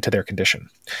resigned to their condition.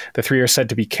 The 3 are said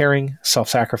to be caring,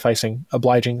 self-sacrificing,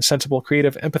 obliging, sensible,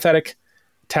 creative, empathetic,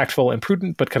 tactful, and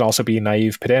prudent, but can also be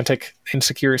naive, pedantic,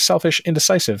 insecure, selfish,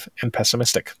 indecisive, and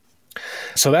pessimistic.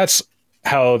 So that's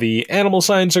how the animal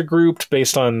signs are grouped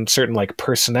based on certain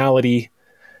personality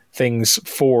things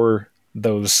for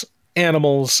those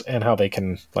animals and how they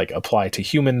can apply to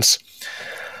humans.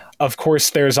 Of course,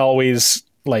 there's always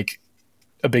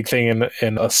a big thing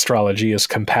in astrology is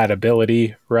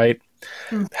compatibility, right?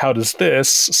 How does this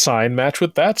sign match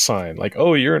with that sign?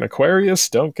 Oh, you're an Aquarius,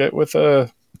 don't get with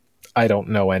I don't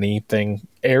know anything.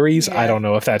 Aries, I don't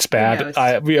know if that's bad.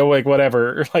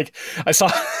 Whatever. I saw,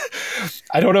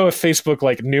 I don't know if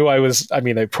Facebook knew I was,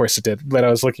 of course it did, when I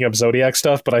was looking up zodiac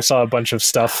stuff, but I saw a bunch of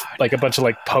stuff, a bunch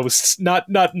of posts,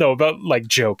 about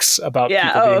jokes about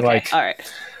people being okay. All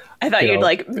right. I thought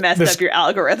you'd messed up your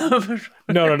algorithm.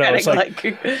 No. It's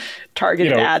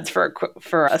targeted ads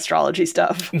for astrology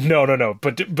stuff. No.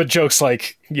 But jokes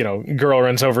girl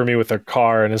runs over me with her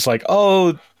car and is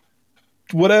oh,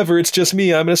 whatever, it's just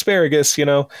me. I'm an asparagus, It's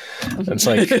that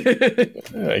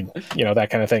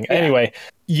kind of thing. Yeah. Anyway,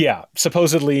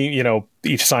 supposedly,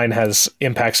 each sign has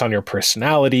impacts on your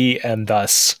personality and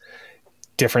thus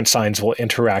different signs will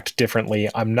interact differently.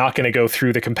 I'm not going to go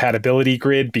through the compatibility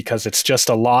grid because it's just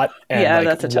a lot.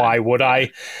 And why would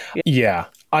I? Yeah.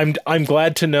 I'm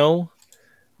glad to know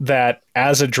that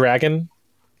as a dragon,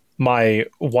 my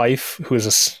wife, who is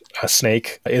a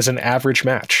snake, is an average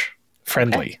match.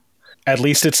 Friendly. Okay. At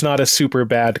least it's not a super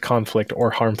bad conflict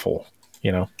or harmful,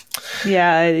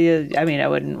 Yeah, I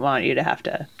wouldn't want you to have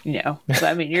to,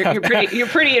 you're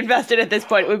pretty invested at this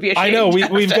point. It would be a shame. I know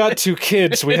we've got 2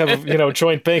 kids. We have a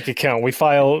joint bank account. We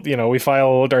file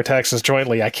our taxes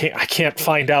jointly. I can't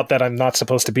find out that I'm not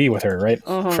supposed to be with her, right?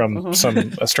 From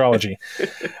some astrology.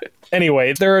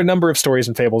 Anyway, there are a number of stories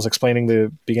and fables explaining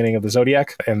the beginning of the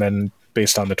zodiac, and then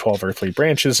based on the 12 earthly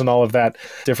branches and all of that,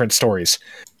 different stories.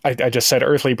 I just said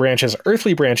earthly branches.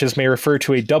 Earthly branches may refer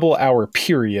to a double hour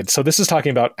period. So this is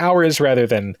talking about hours rather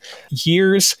than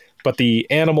years, but the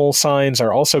animal signs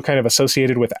are also kind of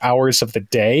associated with hours of the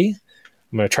day.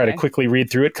 I'm going to try to quickly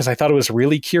read through it because I thought it was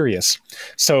really curious.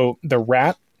 So the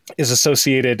rat is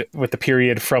associated with the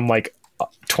period from like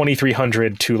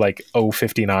 2300 to like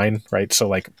 059, right? So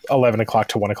like 11 o'clock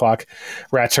to 1 o'clock.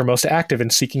 Rats are most active in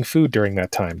seeking food during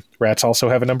that time. Rats also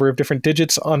have a number of different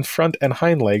digits on front and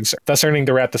hind legs, thus earning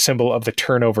the rat the symbol of the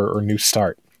turnover or new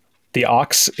start. The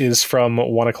ox is from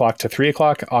 1 o'clock to 3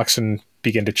 o'clock. Oxen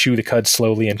begin to chew the cud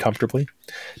slowly and comfortably.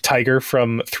 Tiger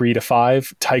from 3 to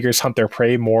 5. Tigers hunt their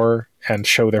prey more and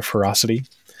show their ferocity.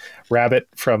 Rabbit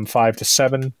from 5 to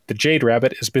 7. The jade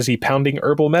rabbit is busy pounding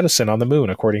herbal medicine on the moon,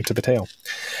 according to the tale.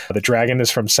 The dragon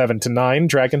is from 7 to 9.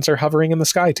 Dragons are hovering in the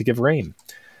sky to give rain.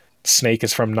 Snake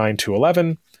is from 9 to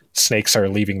 11. Snakes are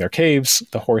leaving their caves.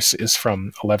 The horse is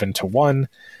from 11 to 1.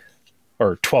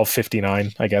 Or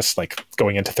 1259, I guess, like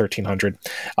going into 1300.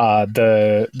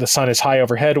 The sun is high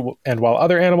overhead, and while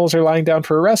other animals are lying down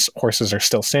for a rest, horses are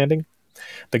still standing.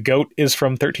 The goat is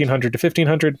from 1300 to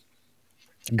 1500.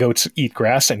 Goats eat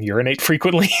grass and urinate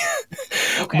frequently.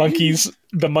 Okay.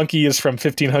 The monkey is from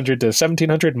 1500 to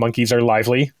 1700. Monkeys are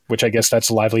lively, which I guess that's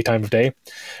a lively time of day.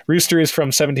 Rooster is from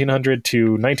 1700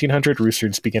 to 1900.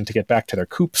 Roosters begin to get back to their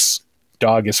coops.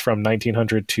 Dog is from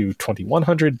 1900 to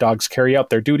 2100. Dogs carry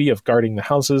out their duty of guarding the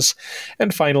houses.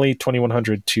 And finally,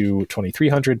 2100 to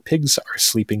 2300, pigs are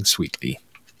sleeping sweetly.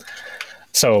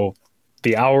 So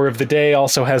the hour of the day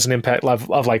also has an impact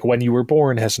of like when you were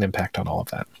born has an impact on all of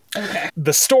that. Okay.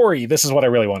 The story, this is what I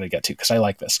really wanted to get to because I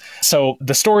like this. So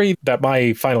the story that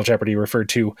my Final Jeopardy referred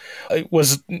to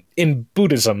was in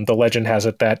Buddhism. The legend has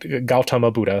it that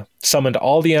Gautama Buddha summoned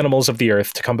all the animals of the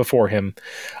earth to come before him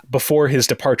before his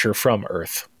departure from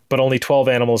earth. But only 12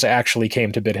 animals actually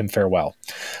came to bid him farewell.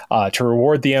 To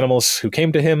reward the animals who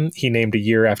came to him, he named a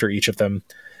year after each of them,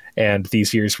 and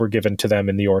these years were given to them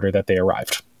in the order that they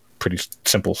arrived. Pretty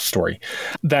simple story.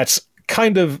 That's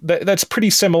pretty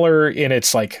similar in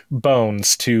its like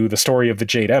bones to the story of the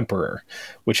Jade Emperor,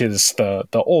 which is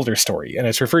the older story, and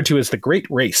it's referred to as the Great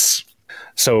Race.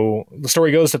 So the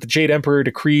story goes that the Jade Emperor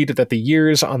decreed that the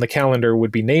years on the calendar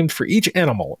would be named for each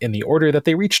animal in the order that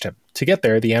they reached him. To get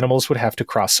there, the animals would have to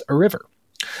cross a river.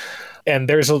 And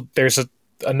there's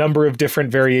a number of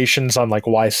different variations on like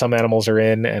why some animals are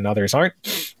in and others aren't.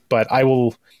 But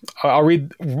I'll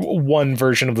read one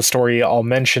version of the story. I'll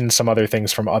mention some other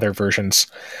things from other versions.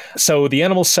 So the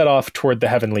animals set off toward the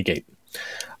Heavenly Gate.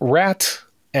 Rat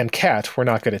and Cat were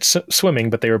not good at swimming,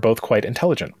 but they were both quite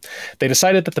intelligent. They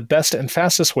decided that the best and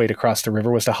fastest way to cross the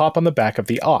river was to hop on the back of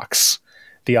the ox.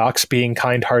 The ox, being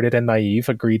kind-hearted and naive,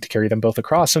 agreed to carry them both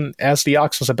across, and as the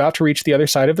ox was about to reach the other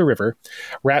side of the river,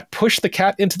 Rat pushed the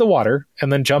cat into the water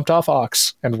and then jumped off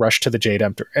ox and rushed to the Jade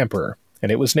Emperor.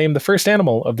 And it was named the first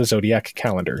animal of the zodiac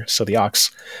calendar, so the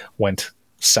ox went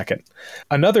second.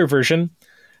 Another version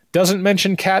doesn't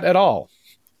mention cat at all.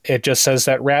 It just says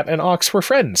that Rat and ox were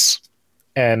friends.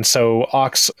 And so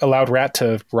Ox allowed Rat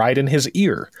to ride in his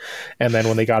ear. And then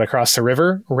when they got across the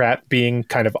river, Rat, being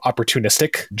kind of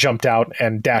opportunistic, jumped out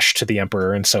and dashed to the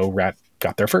Emperor. And so Rat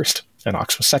got there first, and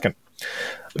Ox was second.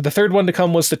 The third one to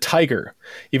come was the tiger.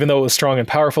 Even though it was strong and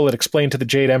powerful, it explained to the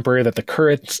Jade Emperor that the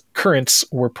currents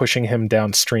were pushing him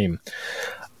downstream.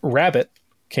 Rabbit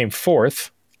came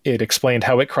fourth. It explained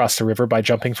how it crossed the river by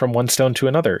jumping from one stone to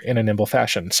another in a nimble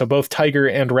fashion. So both tiger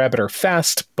and rabbit are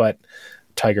fast, but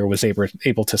tiger was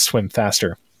able to swim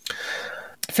faster.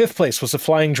 Fifth place was the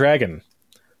flying dragon.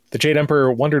 The Jade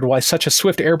Emperor wondered why such a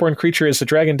swift airborne creature as the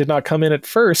dragon did not come in at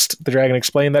first. The dragon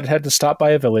explained that it had to stop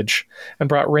by a village and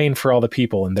brought rain for all the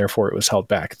people, and therefore it was held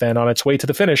back. Then, on its way to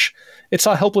the finish, it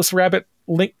saw a helpless rabbit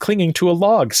clinging to a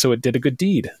log, so it did a good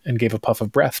deed and gave a puff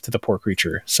of breath to the poor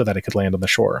creature so that it could land on the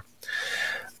shore.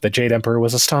 The Jade Emperor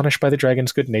was astonished by the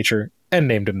dragon's good nature and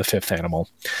named him the fifth animal.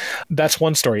 That's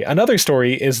one story. Another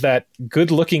story is that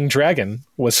good-looking dragon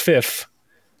was fifth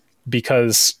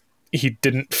because he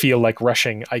didn't feel like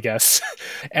rushing, I guess.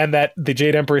 And that the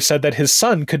Jade Emperor said that his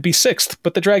son could be sixth,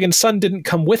 but the dragon's son didn't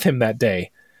come with him that day.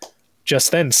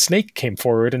 Just then, Snake came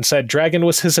forward and said Dragon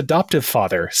was his adoptive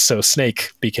father, so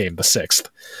Snake became the sixth.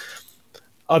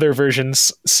 Other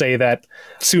versions say that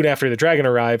soon after the dragon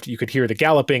arrived, you could hear the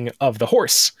galloping of the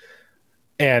horse.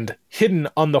 And hidden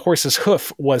on the horse's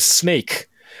hoof was Snake,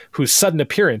 whose sudden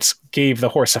appearance gave the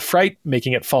horse a fright,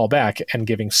 making it fall back and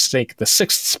giving Snake the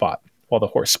sixth spot, while the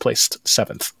horse placed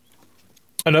seventh.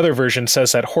 Another version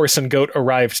says that horse and goat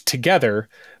arrived together,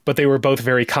 but they were both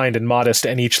very kind and modest,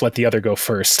 and each let the other go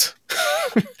first.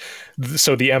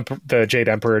 So the Jade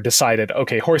Emperor decided,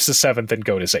 okay, horse is seventh and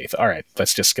goat is eighth. All right,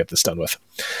 let's just get this done with.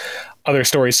 Other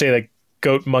stories say that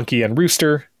goat, monkey, and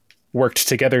rooster worked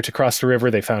together to cross the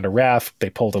river. They found a raft, they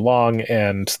pulled along,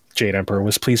 and Jade Emperor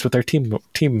was pleased with their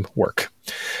teamwork.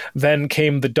 Then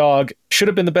came the dog. Should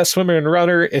have been the best swimmer and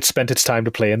runner. It spent its time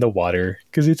to play in the water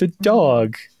because it's a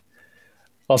dog.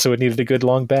 Also, it needed a good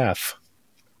long bath.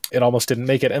 It almost didn't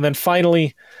make it. And then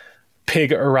finally,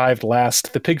 Pig arrived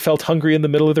last. The pig felt hungry in the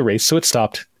middle of the race, so it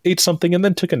stopped, ate something, and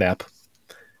then took a nap.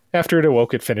 After it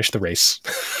awoke, it finished the race.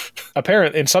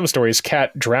 Apparently, in some stories,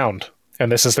 Cat drowned.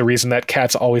 And this is the reason that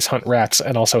cats always hunt rats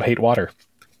and also hate water.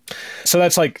 So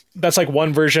that's like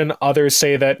one version. Others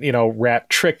say that, Rat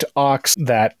tricked Ox,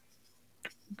 that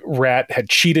Rat had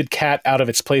cheated Cat out of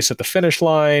its place at the finish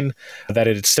line, that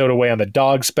it had stowed away on the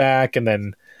dog's back, and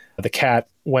then the cat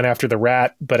went after the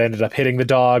rat but ended up hitting the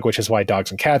dog, which is why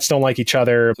dogs and cats don't like each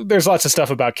other. There's lots of stuff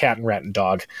about cat and rat and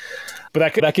dog.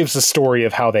 But that gives the story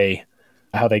of how they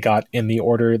got in the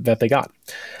order that they got.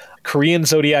 Korean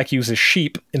zodiac uses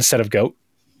sheep instead of goat.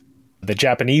 The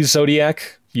Japanese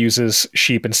zodiac uses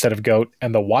sheep instead of goat,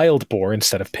 and the wild boar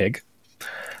instead of pig.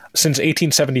 Since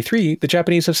 1873, the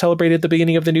Japanese have celebrated the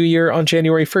beginning of the new year on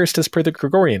January 1st as per the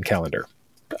Gregorian calendar.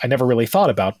 I never really thought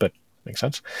about, but makes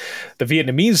sense. The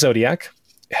Vietnamese zodiac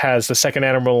has the second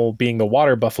animal being the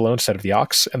water buffalo instead of the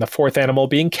ox, and the fourth animal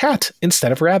being cat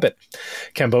instead of rabbit.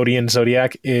 Cambodian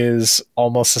zodiac is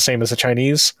almost the same as the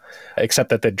Chinese, except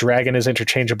that the dragon is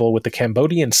interchangeable with the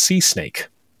Cambodian sea snake,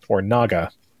 or naga.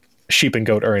 Sheep and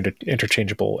goat are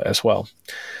interchangeable as well.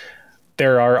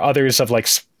 There are others of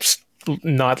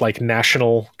not like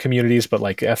national communities, but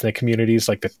like ethnic communities,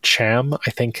 like the Cham,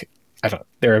 I think.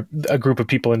 They're a group of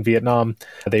people in Vietnam.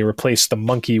 They replace the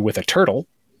monkey with a turtle.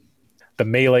 The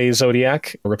Malay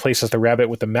zodiac replaces the rabbit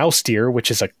with the mouse deer,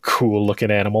 which is a cool looking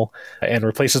animal, and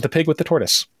replaces the pig with the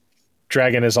tortoise.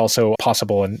 Dragon is also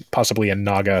possible, and possibly a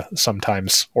naga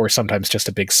sometimes, or sometimes just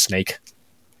a big snake.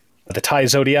 The Thai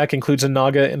zodiac includes a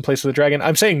naga in place of the dragon.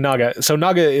 I'm saying naga. So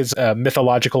naga is a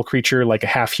mythological creature, like a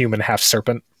half human, half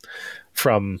serpent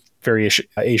from various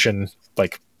Asian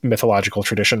mythological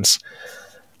traditions.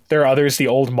 There are others. The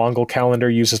old Mongol calendar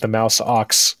uses the mouse,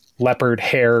 ox, leopard,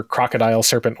 hare, crocodile,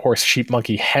 serpent, horse, sheep,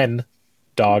 monkey, hen,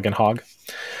 dog, and hog.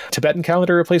 Tibetan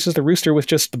calendar replaces the rooster with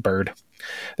just the bird.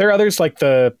 There are others like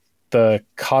the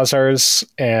Khazars,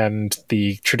 and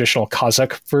the traditional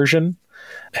Kazakh version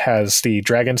has the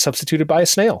dragon substituted by a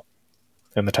snail,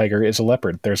 and the tiger is a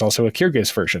leopard. There's also a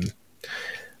Kyrgyz version.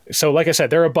 So like I said,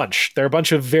 there are a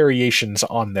bunch of variations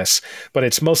on this, but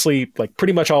it's mostly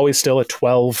pretty much always still a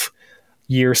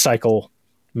 12-year cycle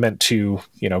meant to,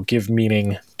 give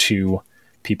meaning to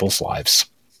people's lives.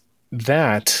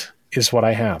 That is what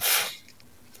I have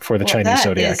for the Chinese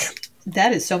zodiac.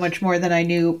 That is so much more than I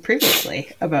knew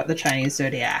previously about the Chinese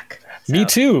zodiac. So, me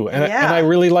too. And I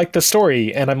really like the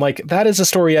story. And I'm like, that is a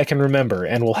story I can remember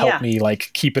and will help me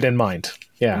keep it in mind.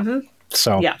 Yeah. Mm-hmm.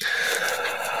 So. Yeah.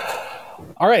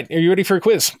 All right. Are you ready for a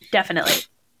quiz? Definitely.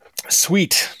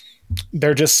 Sweet.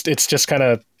 It's just kind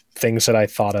of things that I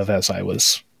thought of as I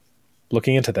was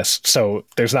looking into this. So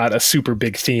there's not a super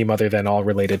big theme other than all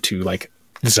related to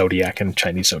Zodiac and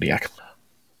Chinese Zodiac.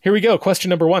 Here we go. Question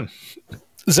number 1.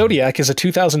 Zodiac is a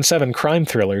 2007 crime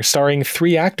thriller starring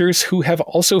 3 actors who have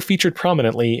also featured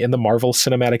prominently in the Marvel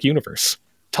Cinematic Universe.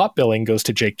 Top billing goes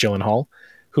to Jake Gyllenhaal,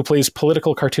 who plays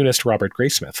political cartoonist Robert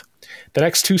Graysmith. The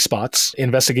next 2 spots,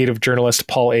 investigative journalist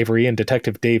Paul Avery and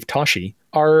detective Dave Toschi,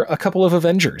 are a couple of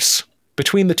Avengers.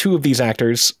 Between the 2 of these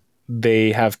actors,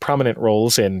 they have prominent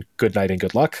roles in Good Night and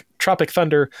Good Luck, Tropic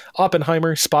Thunder,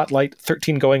 Oppenheimer, Spotlight,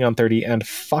 13 Going on 30, and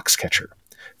Foxcatcher.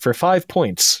 For 5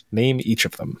 points, name each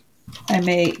of them. I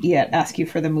may yet ask you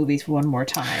for the movies one more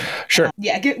time. Sure.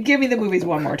 Give me the movies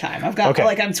one more time. I've got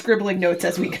I'm scribbling notes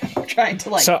as we go, trying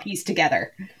to piece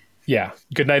together. Yeah.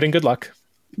 Good Night and Good Luck.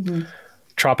 Mm-hmm.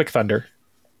 Tropic Thunder.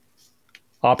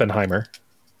 Oppenheimer.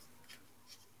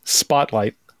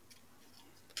 Spotlight.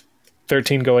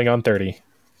 13 Going on 30.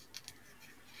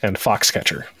 And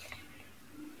Foxcatcher.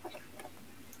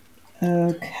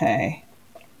 Okay.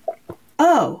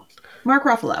 Oh, Mark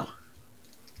Ruffalo.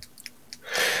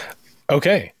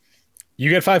 Okay. You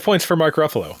get 5 points for Mark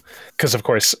Ruffalo. Because, of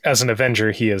course, as an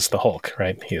Avenger, he is the Hulk,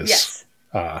 right? He is. Yes.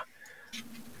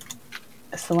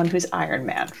 It's the one who's Iron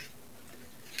Man.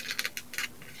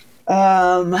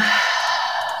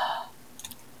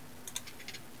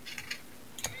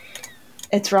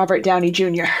 It's Robert Downey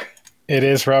Jr. It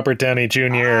is Robert Downey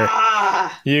Jr.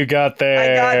 You got there.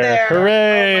 I got there.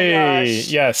 Hooray. Oh my gosh.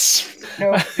 Yes.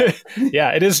 No.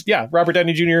 Yeah, it is. Yeah, Robert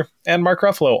Downey Jr. and Mark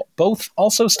Ruffalo both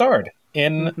also starred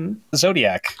in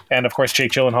Zodiac. And of course,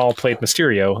 Jake Gyllenhaal played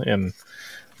Mysterio in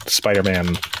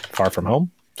Spider-Man Far From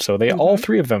Home. So they all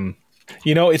 3 of them.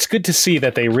 It's good to see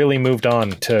that they really moved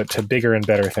on to bigger and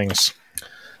better things.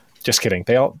 Just kidding.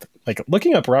 They all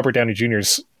looking up Robert Downey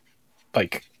Jr.'s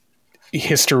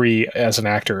history as an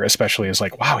actor, especially, is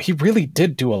wow, he really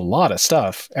did do a lot of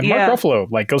stuff. And Mark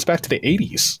Ruffalo goes back to the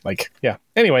 80s. Yeah.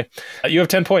 Anyway, you have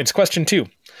 10 points. Question 2.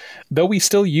 Though we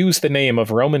still use the name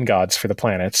of Roman gods for the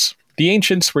planets, the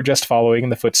ancients were just following in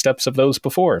the footsteps of those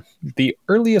before. The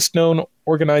earliest known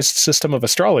organized system of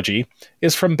astrology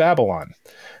is from Babylon.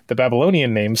 The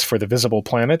Babylonian names for the visible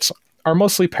planets are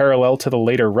mostly parallel to the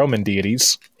later Roman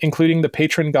deities, including the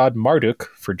patron god Marduk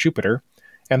for Jupiter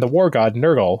and the war god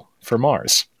Nergal for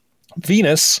Mars.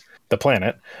 Venus, the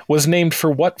planet, was named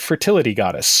for what fertility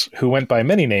goddess, who went by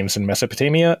many names in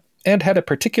Mesopotamia and had a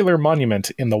particular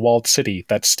monument in the walled city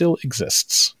that still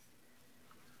exists.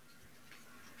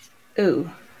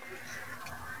 Ooh.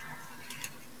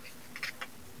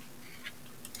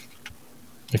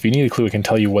 If you need a clue, I can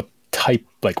tell you what type,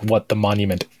 like what the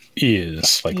monument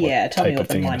is. Like, yeah, what tell type me what of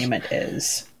the thing monument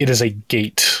is. It is a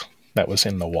gate that was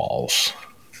in the walls.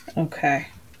 Okay.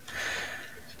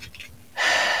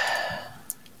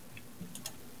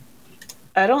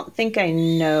 I don't think I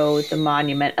know the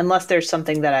monument unless there's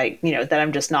something that that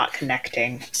I'm just not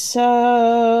connecting.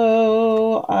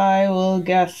 So I will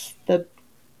guess the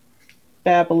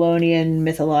Babylonian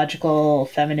mythological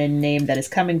feminine name that is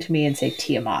coming to me and say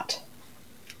Tiamat.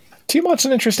 Tiamat's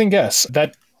an interesting guess.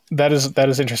 That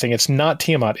is interesting. It's not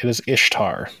Tiamat, it is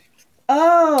Ishtar.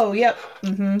 Oh, yep.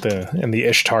 Mm-hmm. And the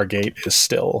Ishtar Gate is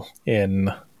still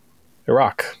in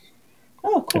Iraq.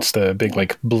 Oh, cool. It's the big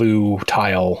like blue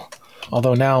tile.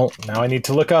 Although now I need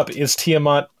to look up,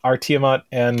 are Tiamat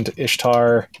and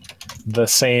Ishtar the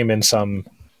same in some...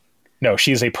 No,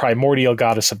 she's a primordial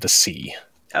goddess of the sea.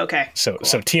 Okay. So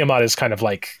Tiamat is kind of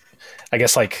like, I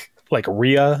guess like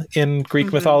Rhea in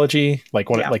Greek mythology, like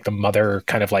like the mother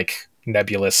kind of like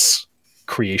nebulous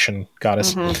creation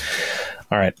goddess. All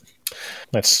right.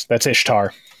 That's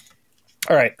Ishtar.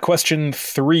 All right, question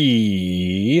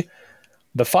 3.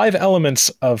 The 5 elements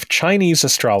of Chinese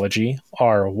astrology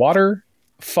are water,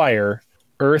 fire,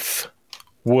 earth,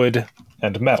 wood,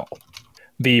 and metal.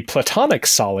 The Platonic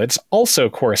solids also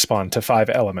correspond to 5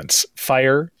 elements: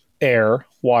 fire, air,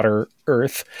 water,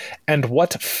 earth, and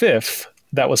what 5th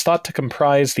that was thought to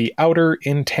comprise the outer,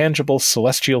 intangible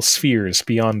celestial spheres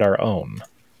beyond our own?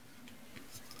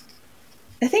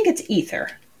 I think it's ether.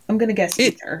 I'm going to guess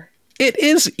ether. It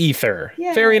is ether.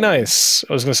 Yay. Very nice.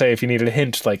 I was going to say, if you needed a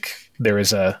hint, like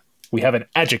we have an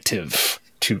adjective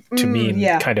to mean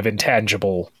kind of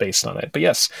intangible based on it. But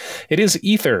yes, it is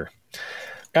ether.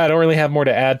 I don't really have more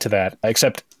to add to that,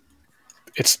 except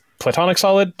it's Platonic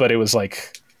solid, but it was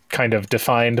like kind of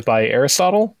defined by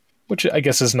Aristotle, which I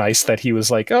guess is nice that he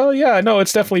was like, oh yeah, no,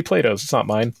 it's definitely Plato's. It's not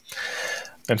mine.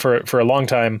 And for a long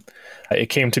time, it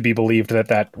came to be believed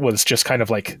that was just kind of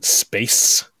like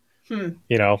space.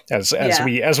 You know,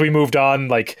 as we moved on,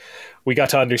 like we got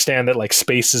to understand that like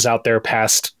space is out there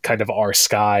past kind of our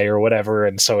sky or whatever,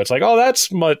 and so it's like, oh,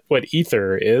 that's what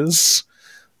ether is.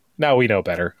 Now we know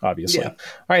better, obviously. Yeah.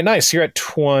 All right, nice. You're at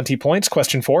 20 points.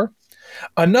 Question 4.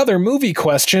 Another movie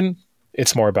question.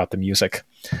 It's more about the music.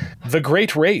 The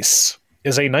Great Race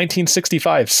is a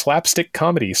 1965 slapstick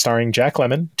comedy starring Jack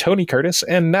Lemmon, Tony Curtis,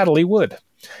 and Natalie Wood.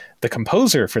 The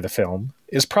composer for the film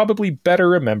is probably better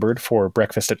remembered for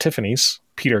Breakfast at Tiffany's,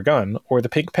 Peter Gunn, or The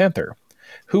Pink Panther.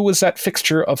 Who was that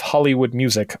fixture of Hollywood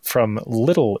music from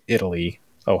Little Italy,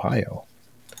 Ohio?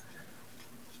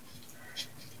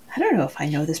 I don't know if I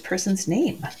know this person's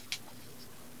name.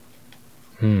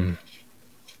 Would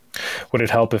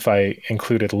it help if I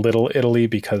included Little Italy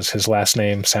because his last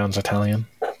name sounds Italian?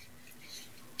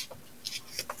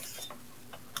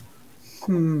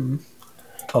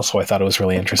 Also, I thought it was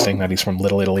really interesting that he's from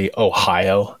Little Italy,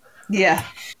 Ohio. Yeah.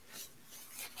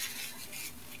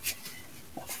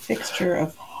 A fixture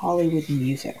of Hollywood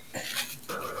music.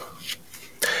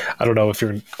 I don't know if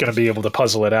you're going to be able to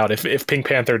puzzle it out. If Pink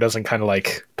Panther doesn't kind of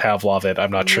like Pavlov it,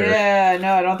 I'm not sure. Yeah,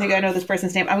 no, I don't think I know this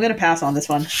person's name. I'm going to pass on this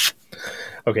one.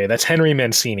 Okay, that's Henry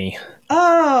Mancini.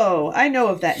 Oh, I know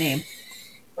of that name.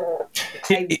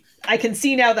 I can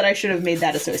see now that I should have made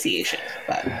that association.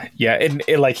 But yeah, and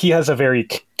like he has a very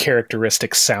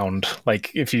characteristic sound.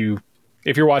 Like if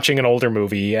you're watching an older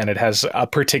movie and it has a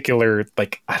particular,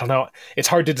 like, I don't know, it's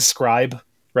hard to describe,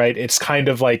 right? It's kind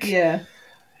of like,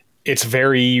 it's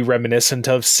very reminiscent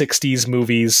of 60s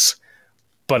movies,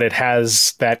 but it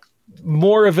has that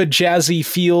more of a jazzy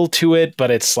feel to it.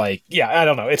 But it's like, I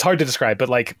don't know. It's hard to describe, but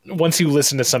like once you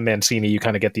listen to some Mancini, you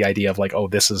kind of get the idea of like, oh,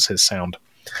 this is his sound.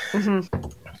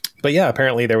 But yeah,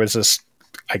 apparently there was this,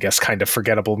 I guess, kind of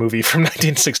forgettable movie from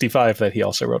 1965 that he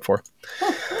also wrote for.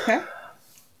 Oh, okay.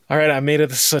 All right, I made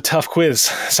this a tough quiz.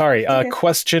 Sorry. Okay.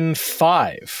 Question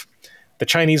 5. The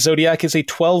Chinese zodiac is a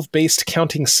 12-based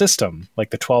counting system,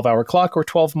 like the 12-hour clock or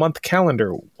 12-month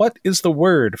calendar. What is the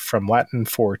word from Latin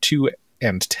for 2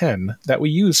 and 10 that we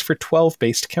use for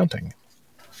 12-based counting?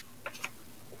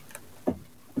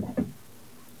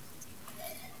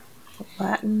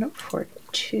 Latin for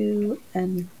 2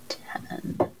 and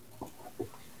 10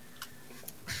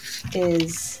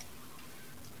 is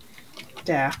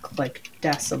like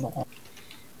decimal.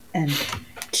 And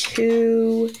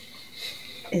 2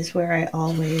 is where I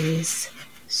always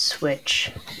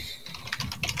switch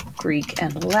Greek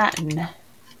and Latin.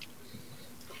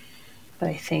 But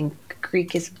I think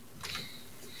Greek is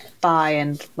bi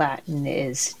and Latin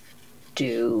is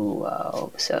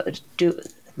duo. So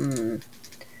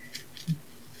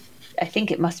I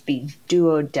think it must be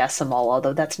duodecimal,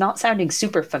 although that's not sounding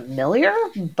super familiar,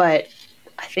 but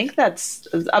I think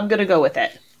I'm going to go with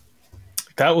it.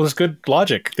 That was good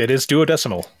logic. It is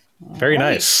duodecimal. Very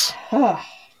nice. That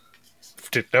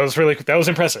was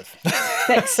impressive.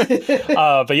 Thanks.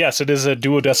 But yes, it is a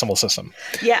duodecimal system.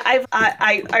 Yeah,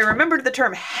 I remembered the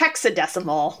term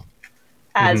hexadecimal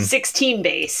as 16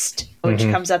 based, which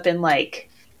comes up in like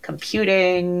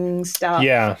computing stuff.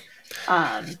 Yeah.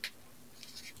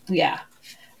 Yeah.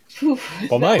 Whew,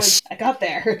 well, nice. I got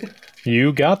there.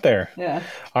 You got there. Yeah.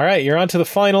 All right, you're on to the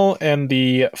final, and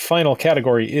the final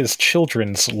category is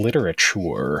children's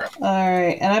literature. All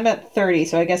right, and I'm at 30,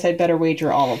 so I guess I'd better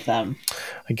wager all of them.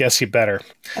 I guess you better.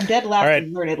 I'm dead last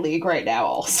in Learned League right now,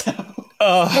 also.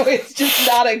 So it's just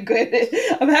not a good.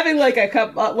 I'm having like a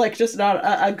couple,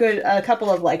 a couple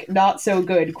of like not so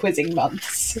good quizzing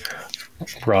months.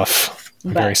 Rough.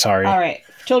 I'm very sorry. All right,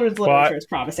 children's literature is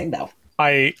promising, though.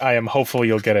 I am hopeful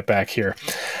you'll get it back here.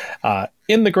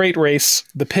 In The Great Race,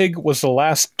 the pig was the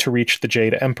last to reach the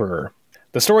Jade Emperor.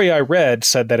 The story I read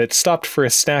said that it stopped for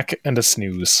a snack and a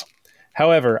snooze.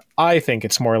 However, I think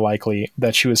it's more likely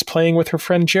that she was playing with her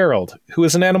friend Gerald, who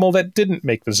is an animal that didn't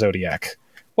make the Zodiac.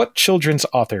 What children's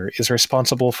author is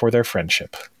responsible for their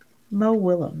friendship? Mo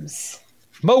Willems.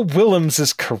 Mo Willems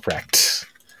is correct.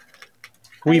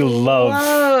 I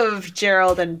love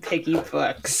Gerald and Piggy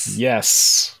books.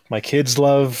 Yes. My kids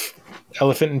love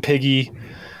Elephant and Piggy.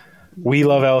 We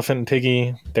love Elephant and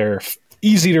Piggy. They're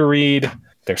easy to read.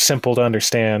 They're simple to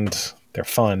understand. They're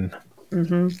fun.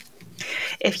 Mm-hmm.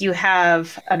 If you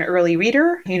have an early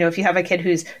reader, if you have a kid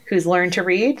who's learned to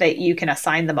read, that you can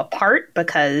assign them a part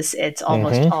because it's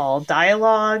almost all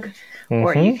dialogue,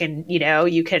 or you can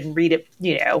read it,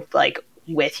 like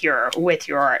with your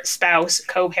spouse,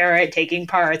 co-parent, taking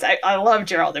parts. I love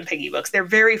Gerald and Piggy books. They're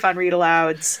very fun read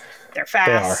alouds. They're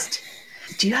fast. They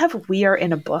are. Do you have We Are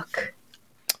in a Book?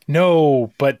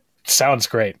 No, but sounds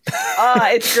great.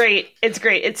 It's great. It's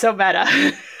great. It's so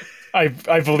meta. I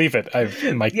believe it.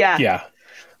 My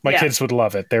kids would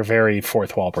love it. They're very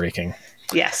fourth wall breaking.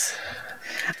 Yes.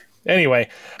 Anyway,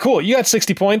 cool. You got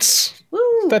 60 points.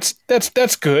 Woo.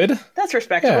 That's good. That's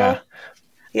respectable.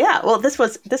 Yeah. Well, this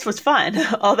was fun.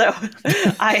 Although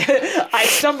I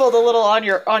stumbled a little on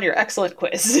your excellent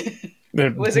quiz.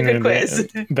 It was a good quiz.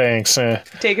 Thanks.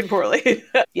 Taken poorly.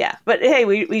 Yeah. But hey,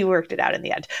 we worked it out in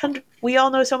the end. And we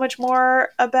all know so much more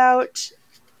about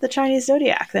the Chinese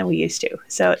zodiac than we used to.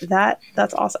 So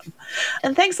that's awesome.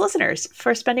 And thanks, listeners,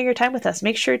 for spending your time with us.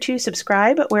 Make sure to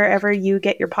subscribe wherever you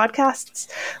get your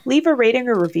podcasts. Leave a rating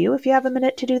or review if you have a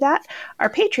minute to do that. Our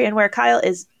Patreon, where Kyle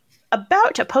is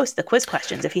about to post the quiz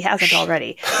questions if he hasn't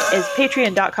already, is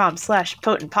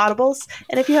patreon.com/potentpotables.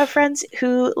 And if you have friends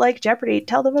who like Jeopardy,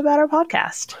 tell them about our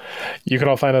podcast. You can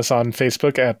all find us on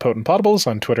Facebook at Potent Potables,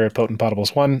 on Twitter at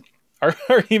potentpotables1.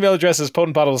 Our email address is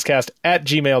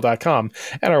potentpotablescast@gmail.com,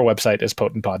 and our website is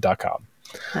potentpod.com.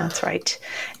 That's right.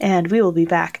 And we will be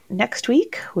back next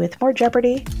week with more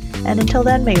Jeopardy! And until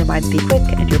then, may your minds be quick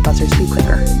and your buzzers be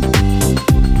quicker.